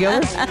sing this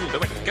together?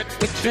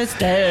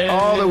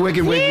 All the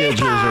wicked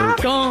witches are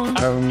gone.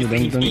 I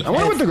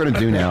wonder what they're going to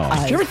do now.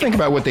 Do you ever think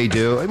about what they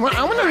do? I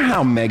wonder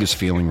how Meg is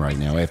feeling right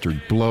now after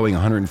blowing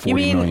 $140 You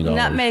mean million.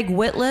 Nutmeg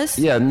Witless?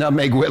 Yeah,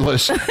 Nutmeg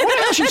Witless. What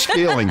else she's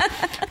feeling?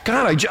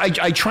 God,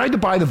 I tried to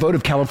buy the vote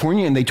of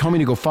California, and they told me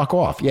to go fuck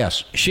off.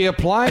 Yes. She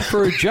applied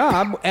for a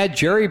job at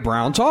Jerry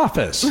Brown's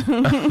office.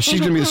 She's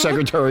going to be the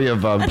secretary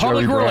of Jerry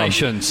Public Brown.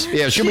 relations.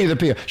 Yeah, she'll be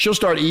the She'll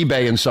start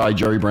eBay inside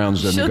Jerry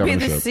Brown's She'll be the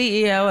governorship.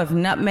 CEO of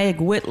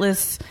Nutmeg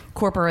Witless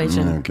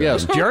Corporation. Okay.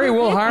 Yes, Jerry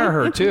will hire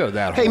her, too.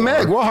 Hey,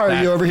 Meg, we'll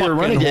hire you over here at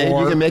Renegade.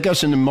 You can make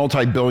us into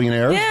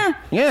multi-billionaires. Yeah.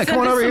 Yeah, come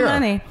on Send us over some here.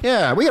 money.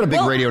 Yeah, we got a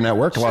big radio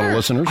network, a lot of sure.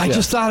 listeners. I Yeah.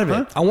 just thought of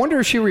it. I wonder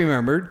if she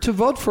remembered to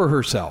vote for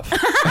herself.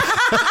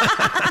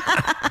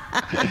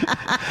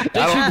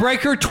 Did she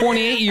break her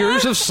 28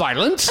 years of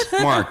silence?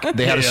 Mark,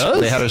 they had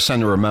to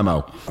send her a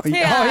memo.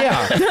 Yeah. Oh,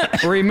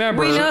 yeah.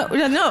 Remember.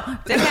 No,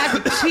 they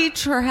had to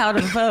teach her how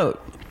to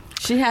vote.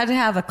 She had to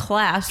have a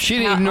class. She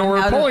didn't even know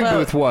where a polling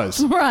booth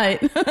was. Right.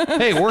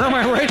 Hey, where am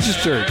I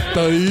registered?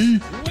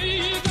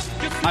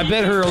 I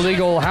bet her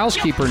illegal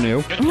housekeeper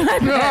knew.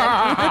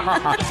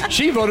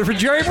 She voted for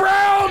Jerry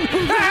Brown.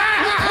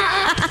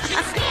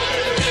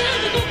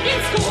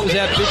 What was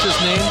that bitch's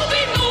name?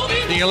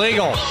 The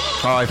illegal.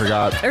 Oh, I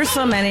forgot. There's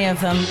so many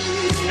of them.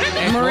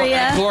 And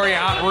Maria. Gloria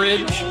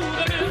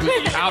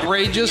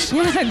Outrageous.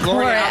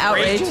 Gloria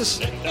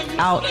Outrageous.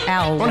 Out.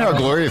 I wonder how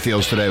Gloria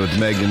feels today with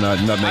Meg and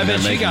Nutmeg I bet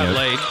she making got it.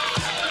 laid.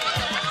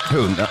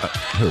 Who?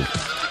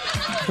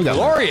 Who got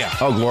Gloria. laid?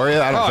 Oh,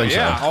 Gloria? I don't think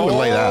so. Who would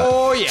lay that?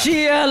 Oh,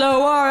 yeah.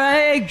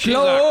 Gloria.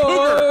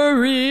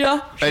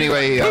 Gloria.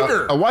 Anyway,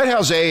 a White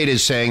House aide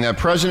is saying that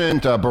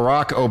President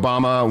Barack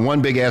Obama,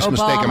 one big ass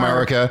mistake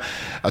America,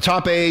 a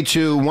top aide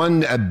to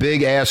one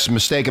big ass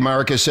mistake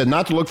America, said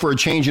not to look for a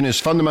change in his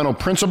fundamental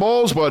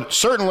principles, but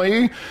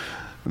certainly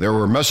there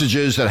were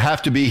messages that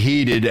have to be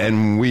heeded,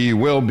 and we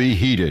will be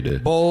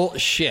heeded.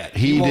 Bullshit.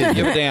 He won't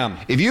give a damn.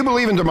 If you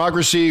believe in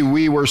democracy,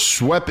 we were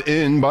swept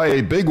in by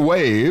a big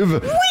wave.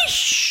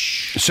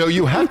 Whoosh! So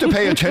you have to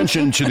pay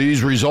attention to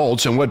these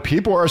results and what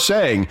people are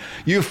saying.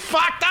 You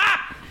fucked up!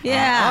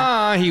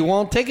 Yeah. He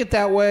won't take it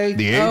that way.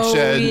 The aide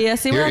said,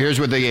 yes, he will. here's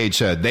what the aide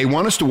said. They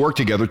want us to work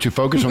together to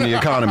focus on the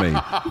economy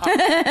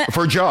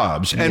for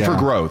jobs and for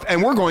growth.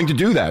 And we're going to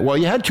do that. Well,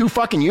 you had 2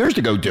 fucking years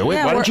to go do it.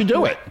 Why don't you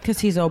do it? Because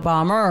he's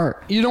Obama.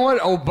 You know what?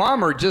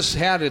 Obama just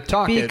had a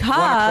talk at 1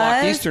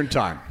 o'clock Eastern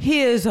time. He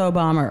is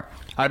Obama.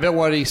 I bet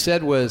what he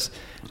said was,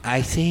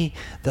 I see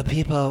the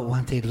people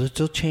want a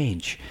little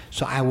change,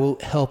 so I will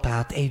help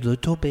out a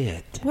little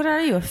bit. What are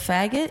you, a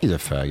faggot? He's a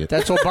faggot.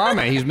 That's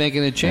Obama. He's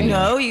making a change.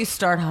 No, you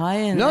start high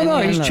and No,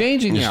 then he's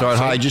changing. You start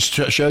high. I just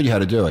showed you how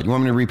to do it. You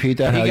want me to repeat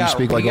that? How you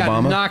speak like he got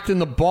Obama? knocked in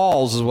the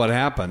balls is what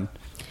happened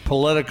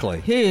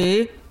politically.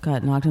 He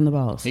got knocked in the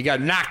balls. He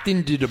got knocked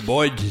into the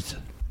balls.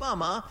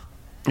 Obama,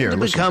 Here, to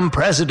listen. become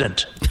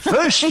president,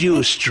 first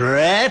you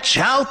stretch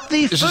out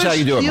the This is first how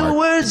you do it, few Mark.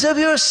 words of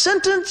your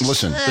sentence.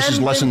 Listen, this is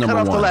and lesson then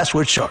number cut off 1. the last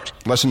word short.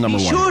 Lesson number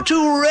Be 1. sure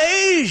to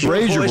raise your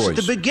voice at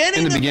the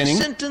beginning In the of beginning.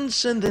 the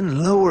sentence and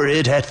then lower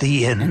it at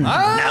the end.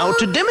 Now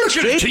to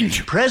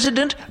demonstrate,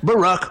 President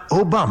Barack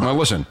Obama. Now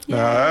listen.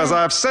 As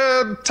I've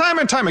said time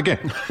and time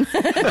again,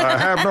 I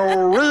have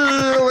no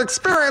real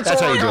experience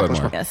That's or how you do it,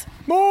 accomplishment. Yes.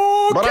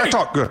 But I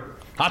talk good.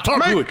 I talk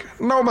Make good.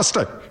 no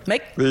mistake.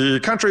 The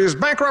country is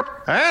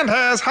bankrupt and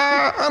has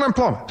high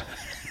unemployment.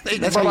 That's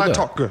but how you I do it.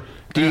 talk good.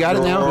 Do you got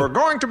it now? We're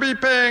going to be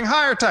paying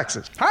higher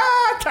taxes.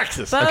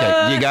 Texas.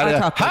 Okay, you got I it.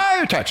 talk good.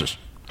 Higher taxes.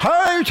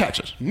 Higher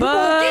taxes. But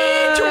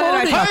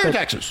I talk Higher good.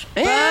 taxes.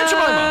 And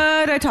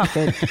Jemima. But I talk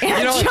good. You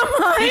know,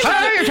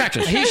 Higher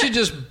taxes. he should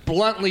just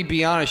bluntly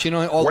be honest. You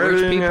know, all the rich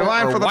Waiting people in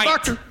line are for the white.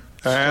 doctor.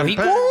 So And he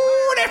paying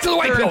going after the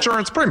white their people.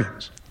 insurance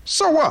premiums.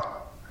 So what?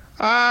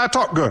 I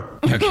talk good.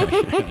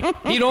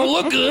 He don't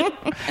look good.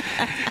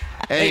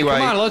 Anyway. Hey,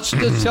 come on, let's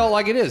tell it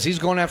like it is. He's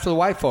going after the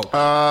white folk.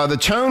 The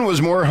tone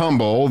was more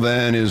humble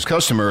than is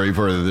customary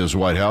for this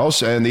White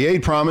House, and the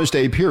aide promised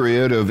a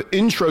period of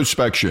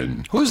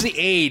introspection. Who's the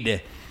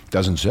aide?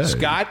 Doesn't say.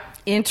 Scott?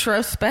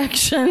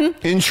 Introspection.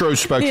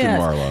 Introspection, Yes.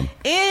 Marla.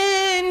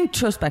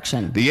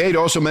 Introspection. The aide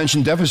also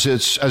mentioned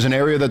deficits as an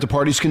area that the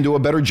parties can do a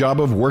better job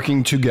of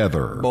working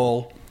together.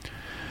 Bull.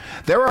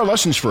 There are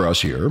lessons for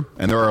us here,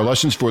 and there are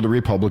lessons for the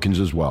Republicans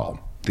as well.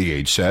 The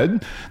aide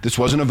said this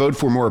wasn't a vote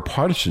for more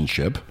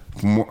partisanship,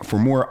 for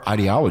more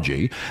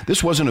ideology.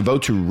 This wasn't a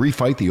vote to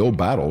refight the old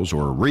battles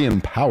or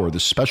re-empower the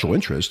special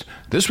interest.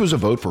 This was a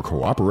vote for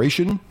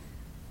cooperation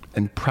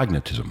and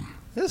pragmatism.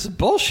 This is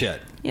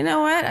bullshit. You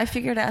know what? I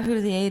figured out who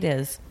the aide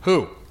is.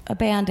 Who? A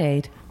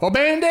Band-Aid. A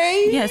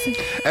Band-Aid? Yes.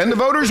 And the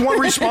voters want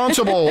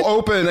responsible,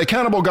 open,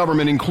 accountable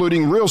government,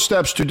 including real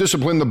steps to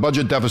discipline the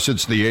budget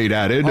deficits, the aide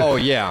added. Oh,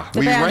 yeah.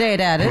 The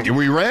Band-Aid added.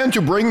 We ran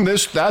to bring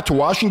that to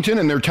Washington,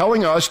 and they're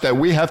telling us that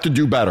we have to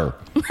do better.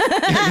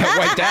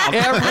 Wiped out.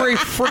 Every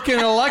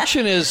freaking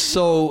election is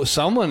so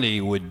somebody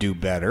would do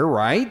better,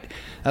 right?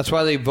 That's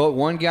why they vote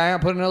one guy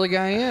out, put another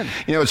guy in.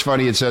 You know, it's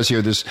funny. It says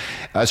here this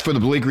as for the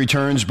bleak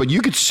returns, but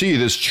you could see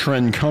this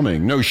trend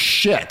coming. No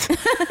shit.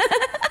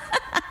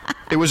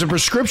 It was a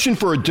prescription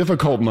for a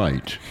difficult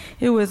night.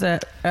 It was a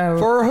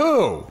For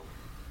who?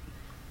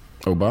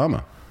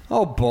 Obama.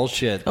 Oh,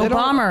 bullshit. They don't-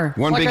 Obama.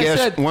 One Like big I ass,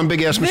 said, one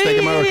big ass mistake,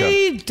 America.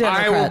 I will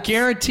Democrats.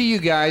 guarantee you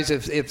guys,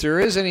 if there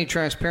is any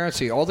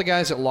transparency, all the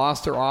guys that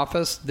lost their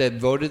office that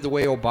voted the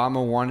way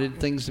Obama wanted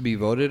things to be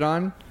voted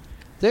on,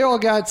 they all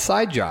got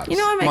side jobs. You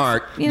know what makes,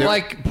 Mark, you know,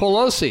 Like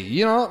Pelosi,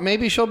 you know,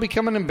 maybe she'll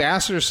become an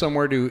ambassador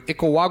somewhere to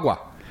Icawagua.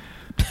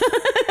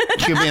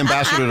 She'll be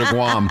ambassador to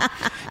Guam.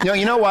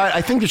 You know what?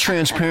 I think the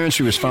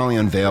transparency was finally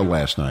unveiled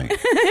last night.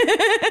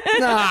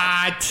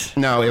 Not.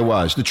 No, it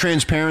was. The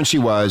transparency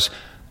was,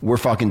 we're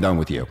fucking done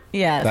with you.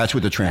 Yes. That's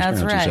what the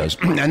transparency That's right.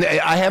 says. And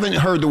I haven't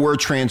heard the word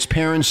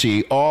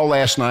transparency all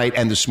last night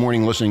and this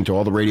morning listening to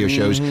all the radio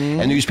shows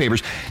and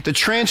newspapers. The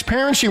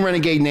transparency,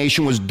 Renegade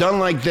Nation, was done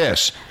like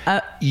this.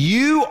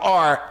 You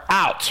are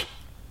out.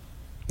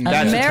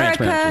 That's the America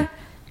transparency.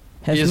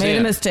 has Is made it?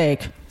 a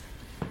mistake.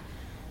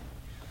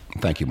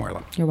 Thank you,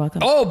 Marlon. You're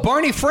welcome. Oh,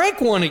 Barney Frank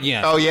won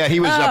again. Oh, yeah,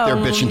 he was up there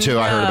bitching, too.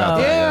 I heard about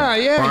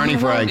that. yeah. Barney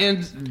he won, Frank.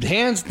 and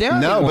hands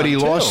down. No, but he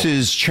won, lost too.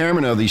 his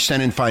chairman of the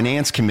Senate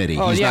Finance Committee.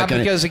 Oh, yeah,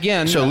 because,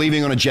 again- So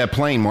leaving on a jet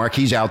plane, Mark,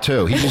 he's out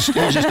too. He's just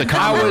a I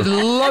combo. would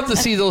love to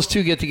see those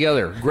two get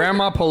together.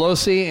 Grandma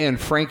Pelosi and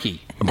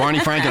Frankie. Barney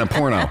Frank and a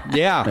porno.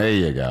 Yeah. There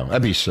you go.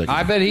 That'd be sick.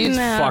 I bet he'd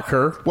No. fuck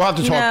her. We'll have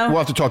to talk. No. We'll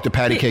have to talk to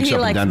Patty Cakes he up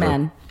in likes Denver.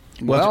 men.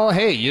 Well,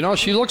 hey, you know,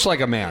 she looks like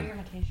a man.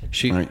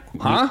 She, Right.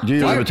 huh? Do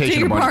your What? imitation Do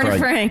your of Barney Barney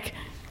Frank.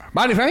 Frank.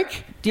 Barney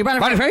Frank? Do you Barney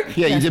Barney Frank? Frank?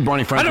 Yeah, you did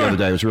Barney Frank the other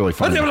day. It was really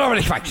funny.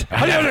 Barney Frank.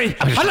 I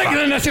like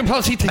the national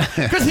policy thing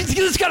because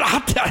he's got a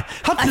hot.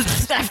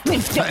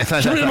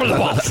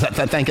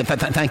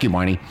 Thank you,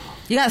 Barney.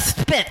 You gotta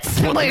spit.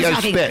 Spit while You you're gotta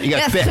talking. spit. You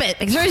gotta spit.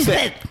 Make sure you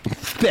spit.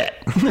 Spit.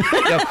 You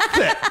gotta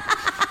spit.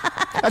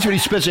 That's what he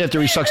spits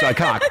after he sucks that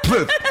cock.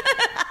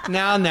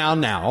 Now.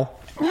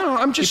 No,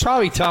 I'm He just.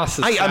 probably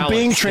tosses. I'm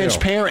being salads, too.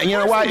 transparent. And you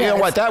know what? You know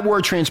what? That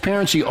word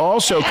transparency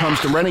also comes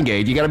to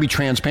Renegade. You got to be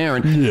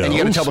transparent, and you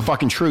got to tell the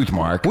fucking truth,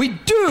 Mark. We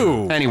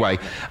do. Anyway,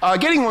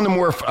 getting on to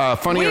more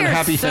funnier We and are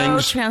happy so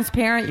things.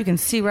 transparent. You can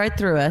see right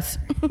through us.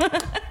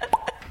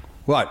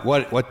 What?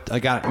 I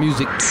got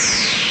music.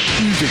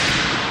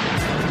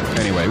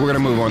 Anyway, we're going to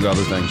move on to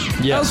other things.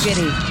 Yes. Oh,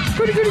 giddy.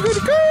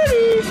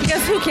 Goody.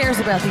 Because who cares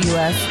about the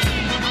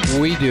U.S.?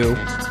 We do.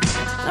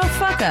 Oh,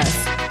 fuck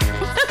us.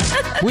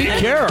 We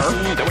care.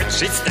 The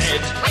witch is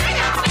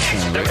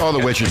dead. All the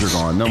witches are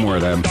gone. No more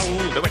of them.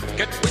 The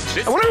wicked witch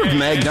is I wonder if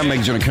dead.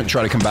 Meg's going to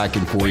try to come back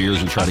in 4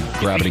 years and try to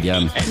grab it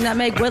again. Isn't that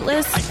Meg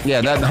Whitless?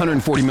 Yeah, that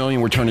 140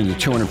 million we're turning to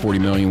 240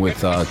 million with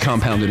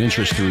compounded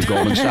interest through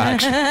Goldman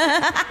Sachs.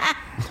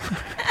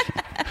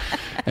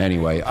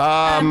 Anyway,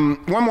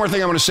 one more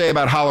thing I want to say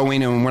about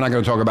Halloween, and we're not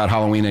going to talk about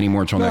Halloween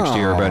anymore until next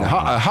year. But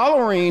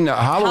Halloween.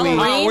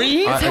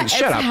 Halloween? Shut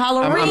It's up.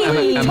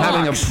 Halloween. I'm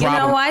having a You problem.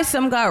 know why?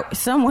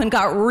 Someone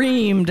got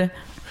reamed.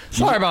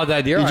 Sorry about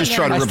that, dear. You just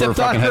tried to I rip her stepped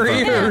on fucking her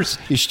headphones. ears.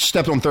 You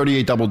stepped on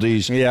 38 double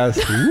Ds. Yes.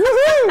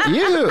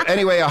 You.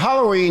 Anyway, a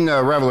Halloween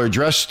reveler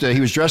dressed. He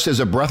was dressed as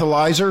a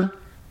breathalyzer.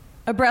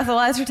 A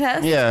breathalyzer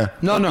test? Yeah.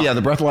 No. Yeah,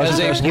 the breathalyzer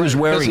test. He was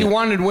wearing Because he it.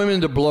 wanted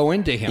women to blow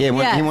into him. Yeah,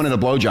 Yes. he wanted a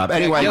blowjob.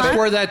 Anyway, Guess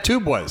where that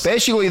tube was?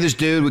 basically, this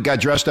dude got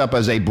dressed up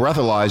as a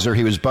breathalyzer.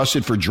 He was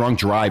busted for drunk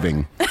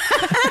driving.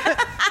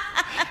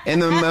 And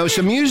the most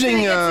amusing Did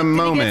he get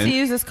moment. to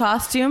use his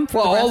costume for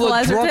Well, the all the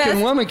breathalyzer drunken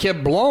test? women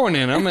kept blowing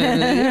in him,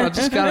 and it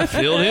just kind of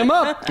filled him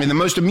up. And the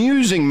most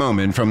amusing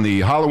moment from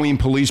the Halloween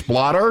police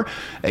blotter,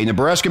 a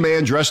Nebraska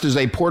man dressed as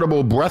a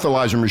portable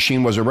breathalyzer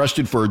machine was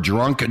arrested for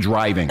drunk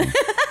driving.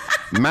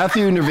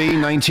 Matthew Nervine,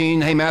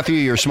 19. Hey, Matthew,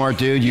 you're a smart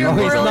dude. You're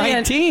he's brilliant.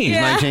 19. He's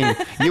Yeah. 19.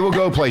 You will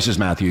go places,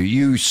 Matthew.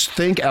 You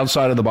think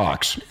outside of the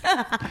box.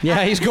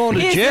 Yeah, he's going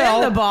to He's jail.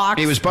 in the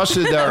box. He was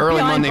busted early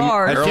Behind Monday.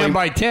 bars. At early- 10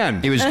 by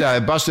 10. He was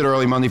busted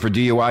early Monday for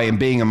DUI and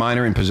being a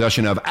minor in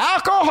possession of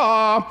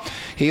alcohol.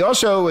 He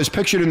also was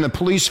pictured in the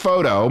police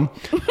photo.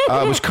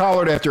 Was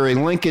collared after a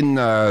Lincoln,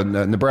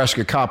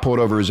 Nebraska cop pulled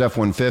over his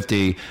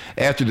F-150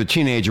 after the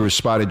teenager was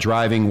spotted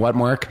driving what,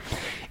 Mark?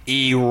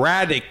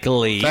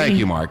 Erratically. Thank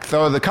you, Mark.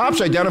 Though the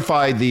cops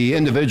identified the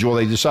individual,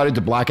 they decided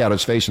to black out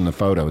his face in the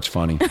photo. It's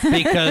funny.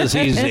 Because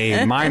he's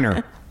a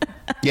minor.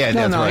 Yeah,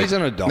 that's no, right. he's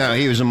an adult. No,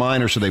 he was a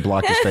minor, so they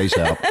blocked his face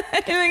out.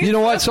 You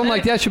know what? Something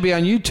like that should be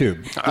on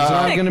YouTube. Is it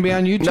not going to be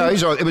on YouTube?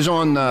 No, it was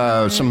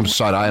on some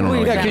site. I don't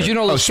know. Yeah, because you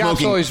know the cops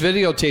smoking. always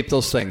videotape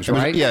those things, It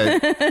was- right? yeah,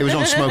 it was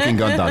on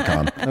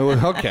smokinggun.com.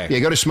 Oh, okay. Yeah,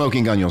 go to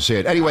Smoking Gun, you'll see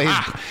it. Anyway,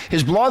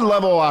 his blood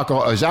level,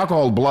 his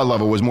alcohol blood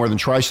level was more than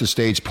twice the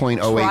state's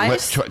 0.08.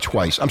 Twice?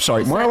 Twice. I'm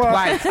sorry, Marla.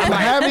 Twice. I'm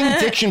having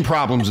diction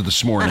problems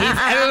this morning.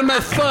 Elmer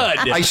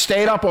Fudd. I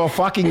stayed up all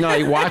fucking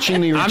night watching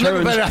the I'm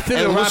returns looking for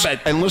the rabbit.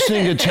 and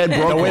listening to Ted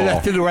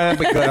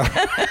Brokaw.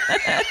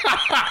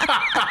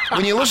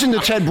 When you listen to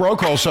Ted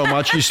Brokaw so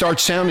much, you start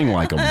sounding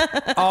like him.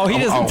 Oh, he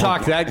doesn't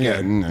talk that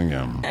good.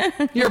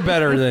 Yeah. You're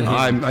better than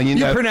him.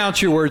 You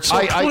pronounce your words so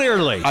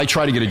clearly. I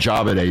tried to get a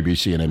job at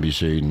ABC and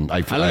NBC, and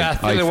I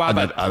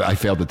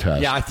failed the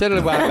test. Yeah, I said it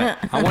about it.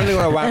 I wanted to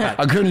go about it.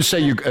 I couldn't say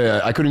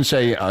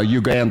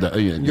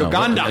Uganda.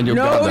 Uganda.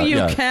 No,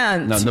 you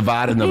can't. No,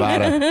 Nevada.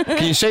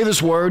 Can you say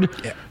this word?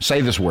 Yeah.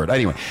 Say this word.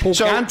 Anyway.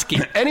 Poganski.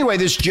 So, anyway,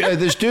 this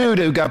dude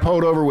who got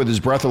pulled over with his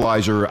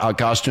breathalyzer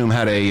costume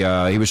had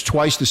he was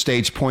twice the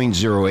state's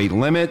 .08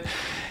 limit.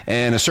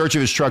 And a search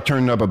of his truck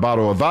turned up a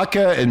bottle of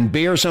vodka and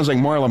beer. Sounds like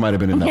Marla might have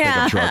been in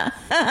that pickup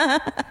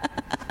truck.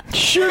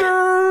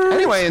 Sure.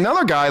 Anyway,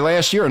 another guy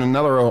last year, and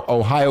another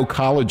Ohio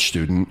college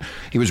student,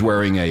 he was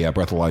wearing a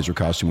breathalyzer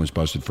costume, was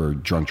busted for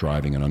drunk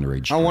driving and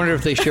underage. I wonder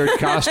if they shared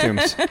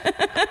costumes.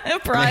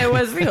 It probably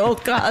was the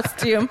old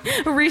costume.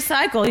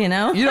 Recycle, you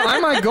know? I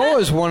might go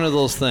as one of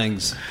those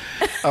things.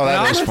 Oh,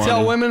 I'm going to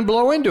tell women,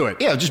 blow into it.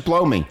 Yeah, just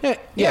blow me.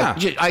 Yeah.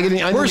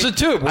 Where's the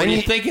tube? What are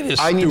you thinking is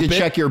I need to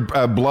check your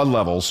blood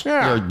levels.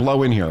 Yeah.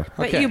 Blow in here.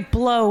 But you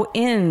blow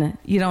in,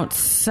 you don't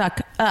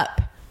suck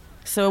up.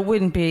 So it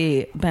wouldn't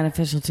be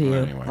beneficial to you.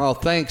 Anyway. Well,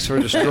 thanks for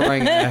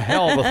destroying a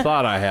hell of a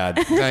thought I had.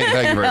 Thank you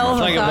very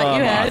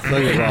much.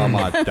 Thank you very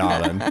much,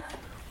 darling.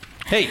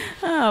 Hey.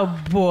 Oh,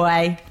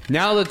 boy.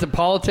 Now that the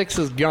politics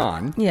is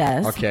gone.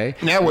 Yes. Okay.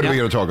 Now what are we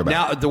going to talk about?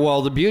 Now,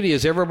 the beauty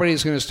is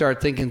everybody's going to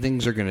start thinking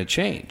things are going to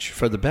change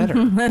for the better.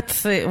 Let's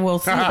see. We'll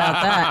see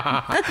about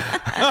that.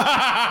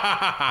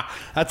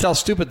 That's how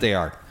stupid they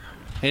are.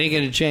 Ain't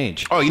going to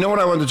change. Oh, you know what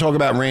I wanted to talk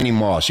about? Randy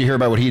Moss. You hear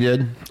about what he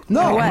did?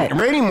 No. What?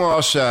 Randy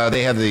Moss,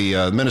 they have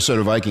the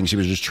Minnesota Vikings. He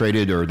was just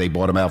traded, or they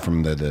bought him out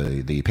from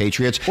the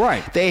Patriots.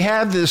 Right. They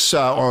have this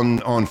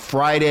on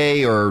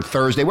Friday or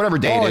Thursday, whatever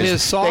day it is.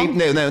 His song?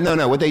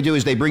 No. What they do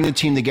is they bring the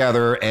team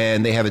together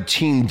and they have a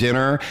team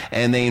dinner,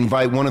 and they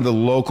invite one of the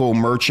local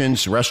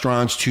merchants,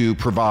 restaurants, to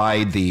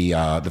provide the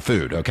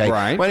food. Okay.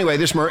 Right. Well, anyway,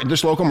 this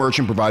local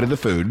merchant provided the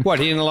food. What,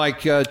 he didn't like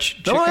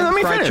chicken? No, let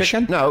me fried finish.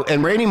 chicken? No,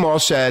 and Randy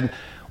Moss said,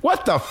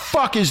 "What the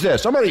fuck is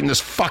this? I'm not eating this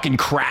fucking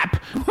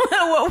crap."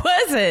 What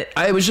was it?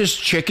 It was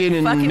just chicken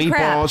and Fucking meatballs.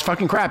 crap.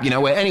 Fucking crap.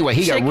 Anyway,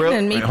 he Chicken got really...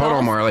 and meatballs? Hold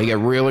on, Marla. He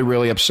got really,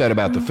 really upset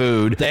about the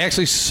food. They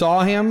actually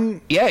saw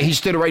him? Yeah, he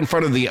stood right in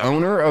front of the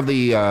owner of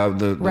the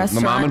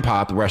mom and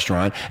pop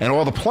restaurant and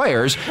all the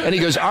players, and he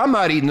goes, "I'm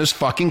not eating this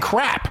fucking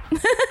crap."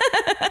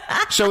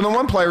 So the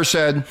one player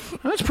said,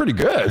 "That's pretty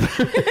good."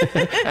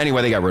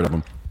 Anyway, they got rid of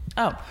him.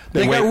 Oh.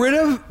 They got rid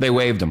of? They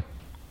waived him.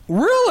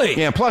 Really?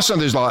 Yeah, plus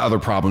there's a lot of other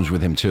problems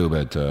with him too,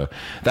 but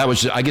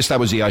I guess that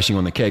was the icing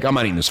on the cake. I'm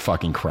not eating this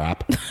fucking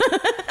crap.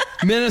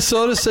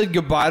 Minnesota said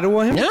goodbye to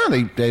him?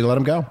 Yeah, they let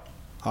him go.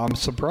 I'm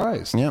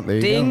surprised. Yeah, there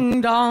you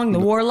Ding go. dong, the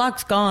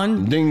warlock's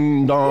gone.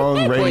 Ding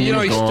dong, Well, he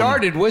gone.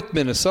 started with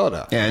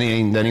Minnesota. Yeah,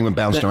 and then he went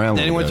bounced around.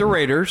 Then he went to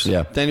Raiders.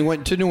 Yeah. Then he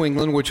went to New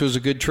England, which was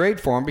a good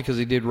trade for him because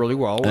he did really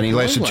well. And he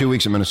with lasted New 2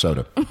 weeks in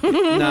Minnesota.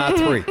 Nah,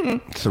 3.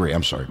 3,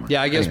 I'm sorry.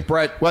 Yeah, I guess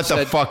Brett What the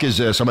said- fuck is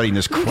this? I'm eating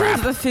this Because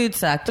crap. the food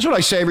sucked. That's what I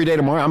say every day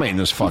tomorrow. I'm eating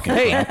this fucking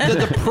Hey, crap. did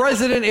the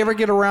president ever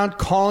get around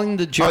calling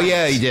the Oh, Giants?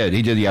 yeah, he did.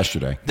 He did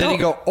yesterday. Then he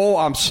go, "Oh,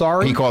 I'm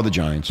sorry." He called the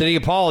Giants. Then he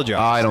apologized.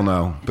 I don't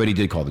know, but he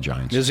did call the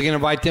Giants. Is he going to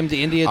invite them to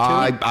India too?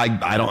 I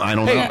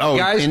don't Hey, know. Oh,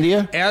 guys,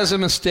 India? as a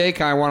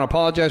mistake, I want to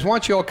apologize. Why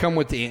don't you all come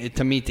with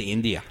to meet the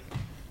India?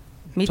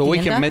 Meet So the we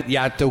Inda? can,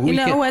 we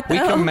though?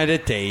 can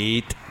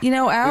meditate. You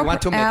know, We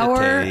want to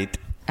meditate.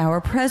 Our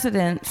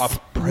president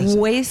president.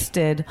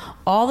 wasted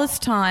all this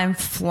time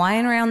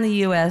flying around the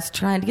U.S.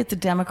 trying to get the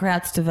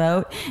Democrats to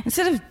vote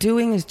instead of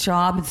doing his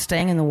job and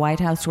staying in the White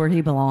House where he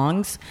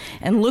belongs.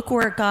 And look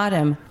where it got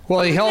him.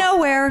 Well, he helped.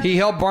 Nowhere. He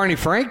helped Barney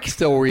Frank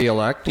still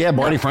reelect. Yeah,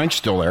 Barney Frank's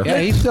still there. Yeah,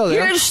 he's still You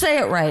there. didn't say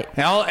it right.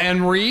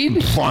 And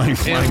Reed. Barney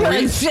Frank.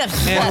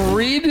 And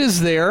Reed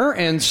is there,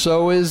 and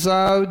so is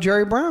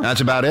Jerry Brown.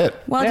 That's about it.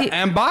 Well,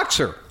 Yeah, and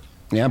Boxer.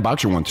 Yeah,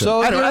 Boxer won too.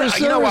 So I don't- there's,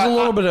 you know there's a what?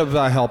 little bit of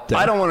help there.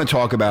 I don't want to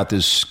talk about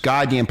this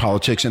goddamn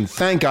politics, and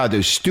thank God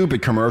those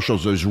stupid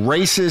commercials, those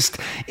racist,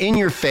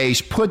 in-your-face,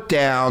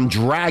 put-down,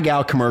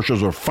 drag-out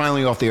commercials are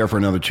finally off the air for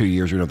another 2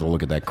 years. We don't have to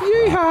look at that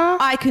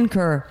crap. I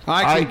concur.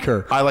 I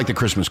concur. I like the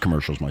Christmas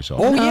commercials myself.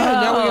 Oh, yeah.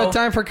 Now we got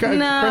time for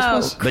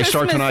Christmas. They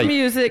start Christmas tonight.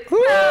 music.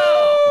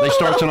 No. They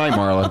start tonight,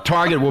 Marla.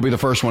 Target will be the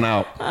first one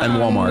out, and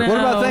Walmart. What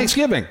about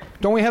Thanksgiving?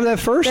 Don't we have that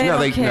first? They No,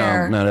 don't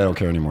care. No, they don't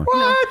care anymore.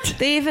 What?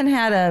 They even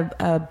had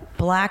a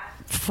Black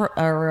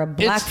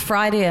It's-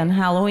 Friday on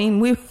Halloween.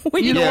 We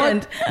You know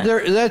didn't.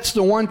 what? That's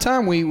the one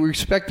time we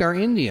respect our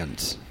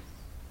Indians.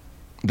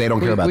 They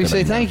don't care We- about we them say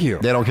anymore. thank you.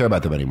 They don't care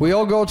about them anymore. We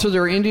all go to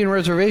their Indian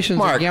reservations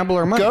and Mark, gamble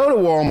our money. go to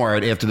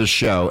Walmart after the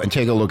show and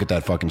take a look at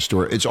that fucking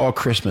store. It's all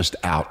Christmased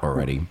out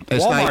already.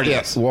 It's Walmart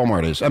yeah, is.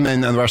 Walmart is. I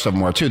mean, and the rest of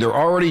them are too. They're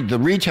already, the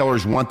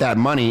retailers want that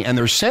money, and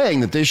they're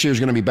saying that this year's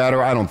going to be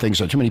better. I don't think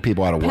so. Too many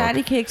people out of work.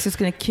 Patty Cakes is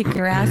going to kick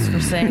your ass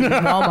for saying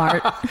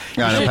Walmart.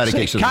 Yeah, I know Patty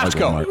Cakes doesn't like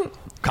Costco. Walmart.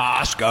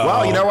 Costco.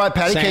 Well, you know what?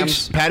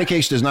 Sam's. Patty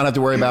Cakes does not have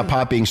to worry about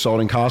pot being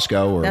sold in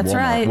Costco or That's Walmart.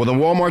 right. Well, the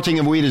Walmart thing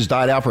of weed has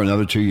died out for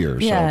another 2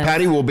 years. Yes. So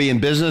Patty will be in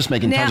business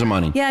making tons of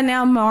money. Yeah,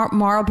 now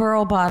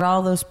Marlboro bought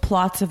all those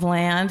plots of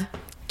land.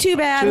 Too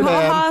bad. Too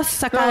bad. Ha ha,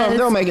 suckers. No,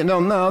 they'll make it.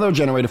 No, they'll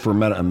generate it for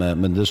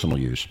medicinal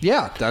use.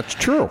 Yeah, that's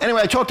true. Anyway,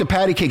 I talked to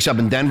Patty Cakes up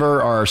in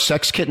Denver, our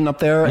sex kitten up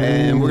there,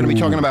 and we're going to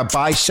be talking about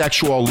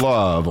bisexual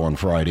love on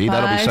Friday.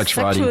 That'll be Sex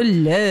Friday.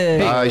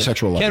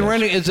 Bisexual love.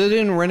 Yes. Is it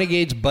in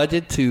Renegade's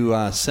budget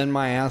to send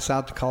my ass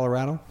out to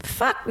Colorado?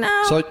 Fuck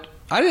no. So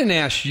I didn't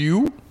ask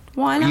you.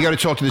 Why not? You got to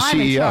talk to the CEO.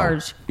 I'm in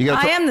charge.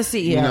 I am the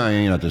CEO. No,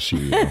 you're not the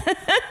CEO.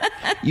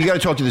 You got to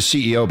talk to the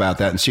CEO about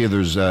that and see if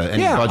there's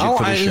any budget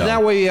for the show.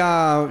 That way,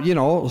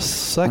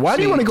 sexy, why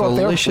do you want to go up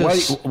there?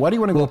 delicious Why do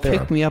you want to go up there?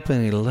 Pick me up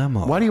in a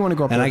limo. Why do you want to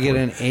go up there? And I get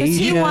an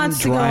Asian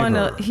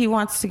driver. He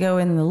wants to go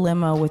in the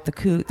limo with the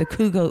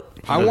Cougar.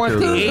 I want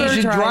the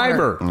Asian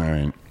driver. All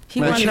right.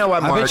 But you know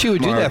what, Mark? I bet you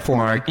would do that for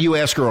Mark. You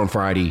ask her on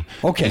Friday.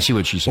 Okay. And see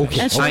what she says.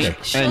 Okay. She'll And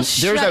there's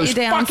shut those you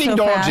down fucking so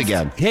dogs fast.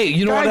 again. Hey,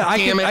 you know God what?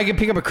 damn it. I can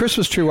pick up a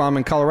Christmas tree while I'm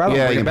in Colorado.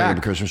 Yeah, and you bring can it pick up back.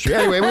 the Christmas tree.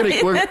 Anyway,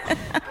 we're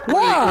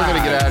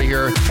gonna get out of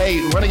here.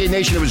 Hey, Renegade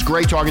Nation, it was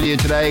great talking to you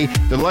today.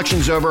 The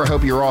election's over. I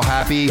hope you're all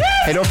happy.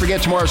 Hey, don't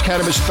forget tomorrow's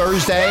Cannabis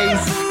Thursday.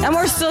 And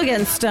we're still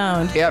getting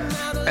stoned. Yep.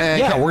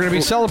 Yeah, we're gonna be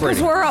Because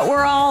celebrating. we're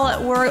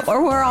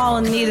all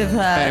in need of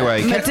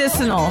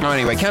medicinal.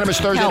 Anyway, Cannabis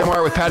Thursday help.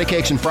 tomorrow with Patty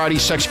Cakes, and Friday,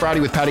 Sex Friday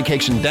with Patty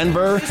Cakes in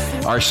Denver.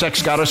 Our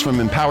sex goddess from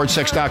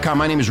EmpoweredSex.com.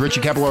 My name is Richie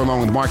Kepler,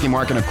 along with Marky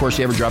Mark, and of course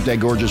the ever drop dead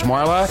gorgeous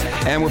Marla.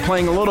 And we're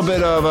playing a little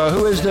bit of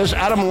who is this?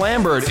 Adam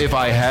Lambert. If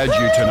I Had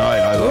You Tonight.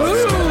 I love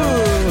you.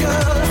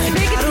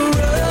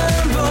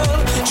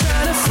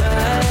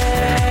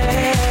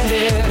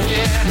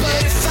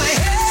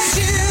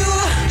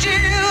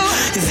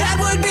 That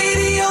would be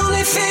the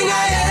only thing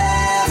I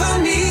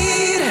ever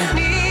need.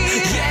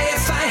 Yeah,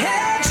 if I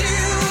had you,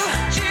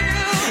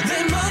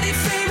 then money,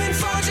 fame, and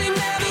fortune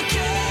never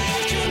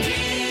could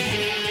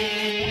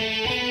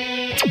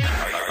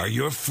compete. Are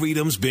your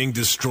freedoms being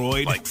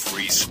destroyed? Like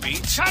free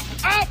speech? Shut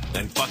up!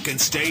 Then fucking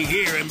stay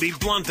here and be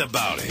blunt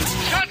about it.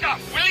 Shut up!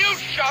 Will you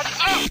shut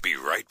up? Be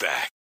right back.